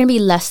 Are there gonna be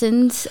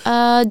lessons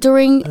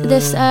during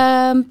this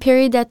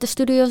period that the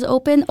studio is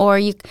open, or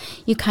you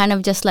kind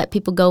of just let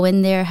people go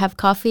in there, have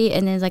coffee,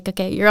 and then it's like,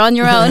 okay, you're on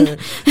your own,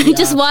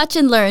 just watch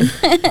and learn?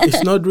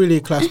 It's not really a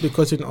class,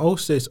 because in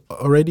Oost there's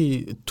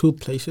already 2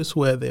 places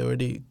where they're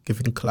already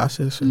giving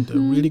classes, and they're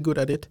really good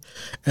at it,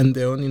 and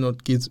they're only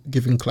not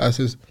giving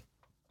classes.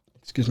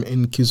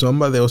 In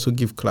Kizomba, they also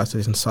give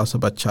classes in salsa,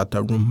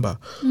 bachata, rumba,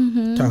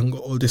 tango,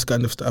 all this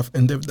kind of stuff,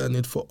 and they've done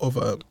it for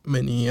over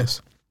many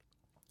years.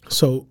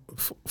 So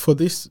for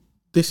this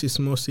is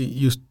mostly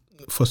used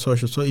for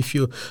social. So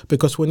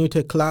because when you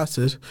take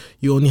classes,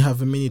 you only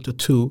have a minute or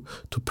 2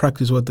 to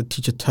practice what the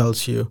teacher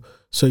tells you.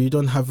 So you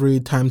don't have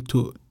really time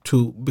to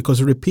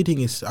because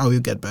repeating is how you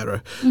get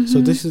better.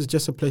 So this is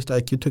just a place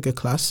like you took a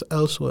class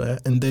elsewhere,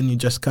 and then you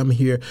just come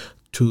here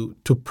to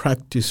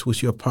practice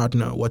with your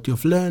partner what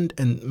you've learned,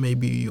 and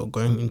maybe you're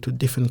going into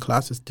different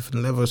classes,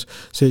 different levels,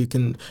 so you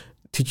can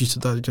teach you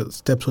the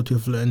steps what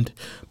you've learned.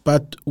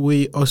 But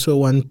we also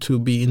want to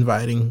be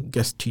inviting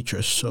guest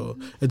teachers. So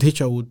a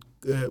teacher would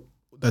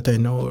that I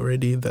know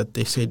already that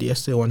they said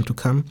yes, they want to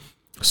come.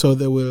 So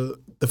they will,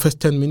 the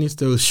first 10 minutes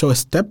they will show a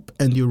step,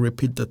 and you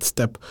repeat that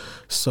step.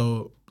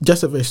 So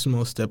just a very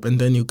small step, and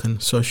then you can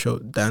social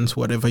dance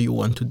whatever you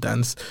want to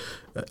dance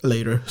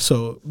later.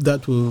 So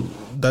that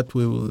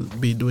we will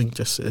be doing,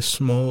 just a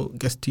small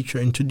guest teacher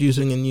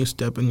introducing a new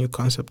step, a new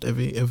concept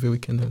every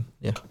weekend. And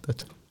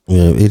that's it.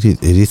 Yeah, it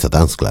is a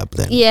dance club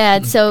then.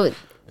 Yeah, so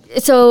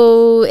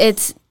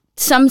it's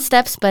some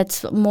steps, but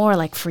it's more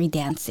like free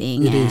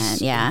dancing. It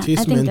is. Yeah, it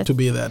is meant to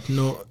be that.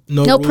 No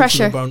rules,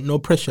 pressure. No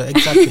pressure.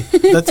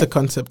 Exactly. That's a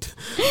concept.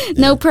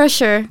 No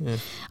pressure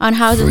on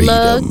how to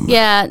look.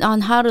 Yeah,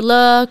 on how to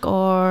look,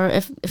 or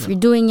if you're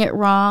doing it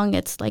wrong,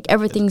 it's like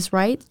everything's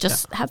right.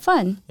 Just have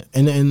fun.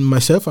 And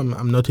myself,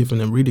 I'm not even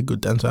a really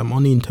good dancer. I'm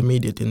only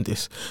intermediate in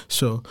this.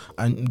 So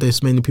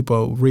there's many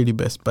people who are really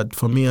best, but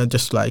for me, I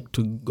just like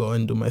to go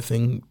and do my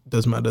thing.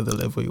 Doesn't matter the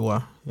level you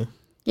are.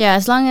 Yeah,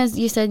 as long as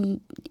you said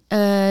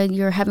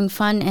you're having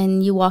fun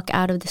and you walk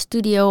out of the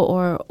studio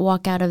or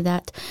walk out of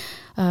that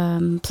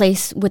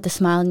place with a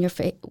smile on your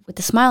face. With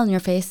a smile on your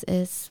face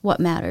is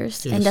what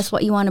matters, and that's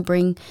what you want to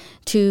bring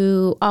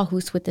to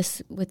Aarhus with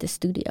this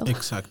studio.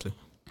 Exactly.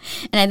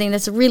 And I think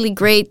that's a really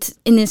great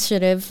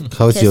initiative.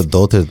 How is your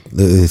daughter?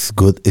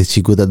 Is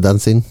she good at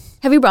dancing?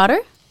 Have you brought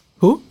her?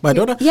 Who? My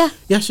daughter? Yeah.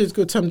 Yeah, she's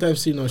good.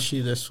 Sometimes,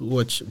 she just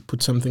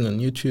put something on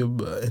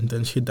YouTube and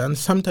then she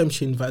dances. Sometimes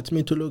she invites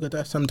me to look at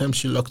her. Sometimes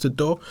she locks the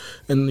door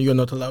and you're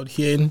not allowed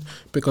here in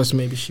because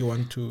maybe she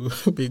wants to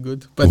be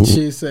good. But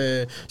she's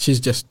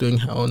just doing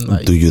her own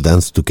life. Do you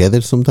dance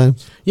together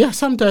sometimes? Yeah,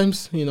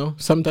 sometimes,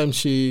 Sometimes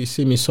she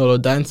see me solo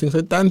dancing.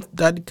 So,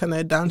 Dad, can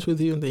I dance with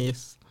you? And then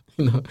yes,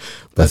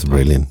 That's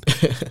brilliant.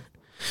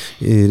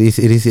 It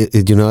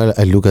is.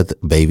 I look at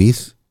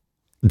babies.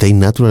 They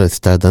naturally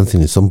start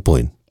dancing at some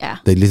point. Yeah.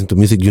 They listen to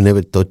music. You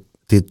never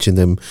teaching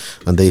them,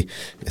 and they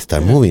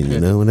start moving. You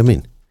know what I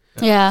mean?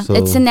 Yeah, so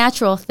it's a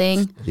natural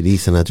thing. It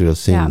is a natural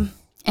thing. Yeah,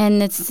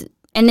 and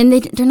then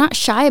they're not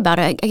shy about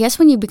it. I guess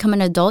when you become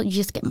an adult, you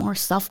just get more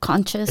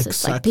self-conscious. Exactly.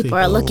 It's like people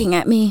are looking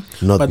at me.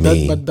 Not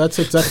me. But that's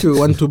exactly what we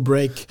want to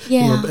break.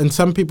 Yeah. And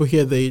some people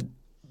here, they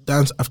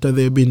dance after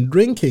they've been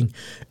drinking,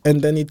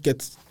 and then it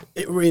gets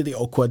really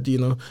awkward,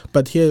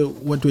 But here,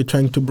 what we're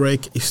trying to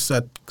break is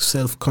that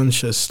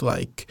self-conscious,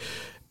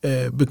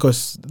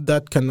 because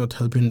that cannot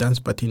help in dance,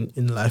 but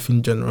in life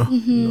in general,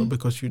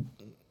 because you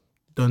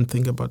don't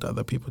think about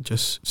other people.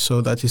 Just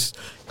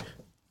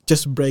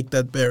break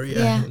that barrier.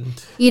 Yeah.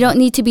 You don't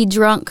need to be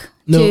drunk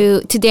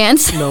to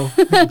dance. No.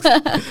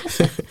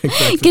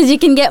 Exactly. Because you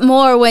can get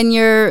more when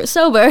you're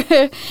sober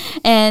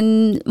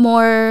and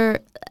more,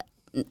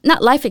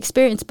 not life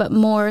experience, but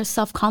more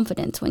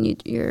self-confidence when you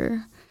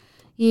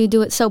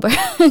do it sober.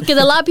 Because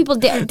a lot of people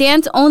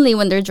dance only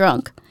when they're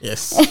drunk.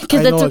 Yes.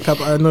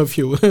 I know a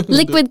few.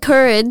 Liquid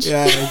courage.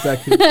 Yeah,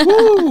 exactly.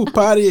 Woo,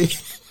 party.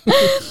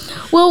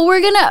 Well,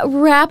 we're going to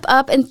wrap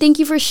up, and thank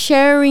you for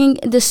sharing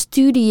the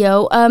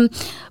studio.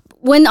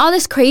 When all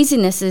this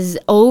craziness is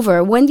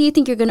over, when do you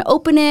think you're going to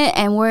open it,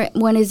 and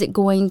when is it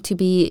going to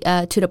be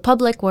to the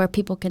public where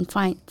people can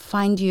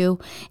find you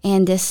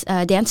and this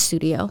dance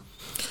studio?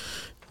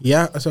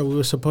 Yeah, so we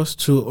were supposed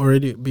to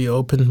already be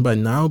open by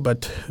now,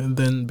 but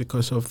then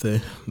because of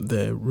the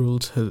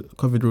rules,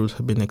 COVID rules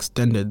have been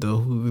extended, though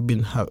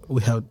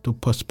we have to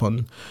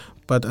postpone.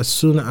 But as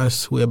soon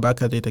as we're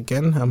back at it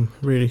again, I'm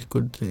really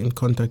good in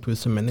contact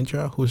with the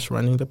manager who's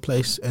running the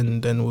place,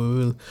 and then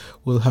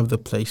we'll have the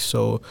place.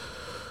 So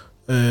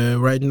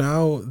right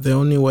now, the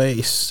only way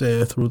is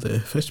through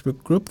the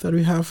Facebook group that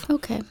we have.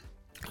 Okay.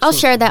 I'll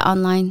share that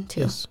online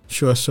too. Yes,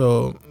 sure.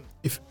 So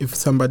if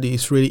somebody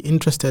is really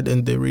interested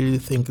and they really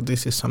think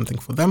this is something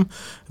for them,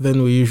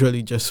 then we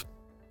usually just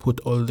put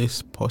all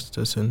these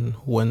posters and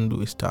when do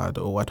we start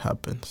or what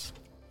happens.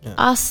 Yeah.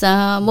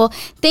 Awesome. Well,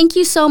 thank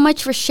you so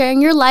much for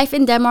sharing your life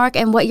in Denmark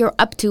and what you're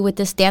up to with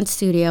this dance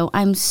studio.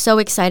 I'm so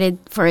excited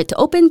for it to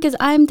open because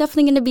I'm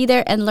definitely going to be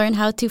there and learn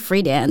how to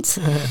free dance.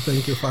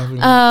 Thank you for having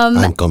me.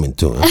 I'm coming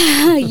too.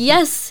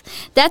 Yes,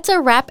 that's a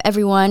wrap,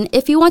 everyone.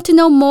 If you want to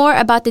know more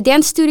about the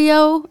dance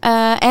studio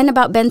and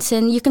about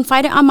Benson, you can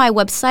find it on my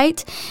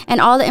website,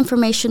 and all the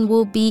information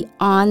will be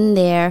on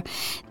there.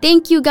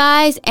 Thank you,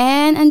 guys,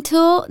 and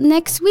until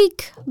next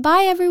week.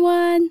 Bye,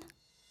 everyone.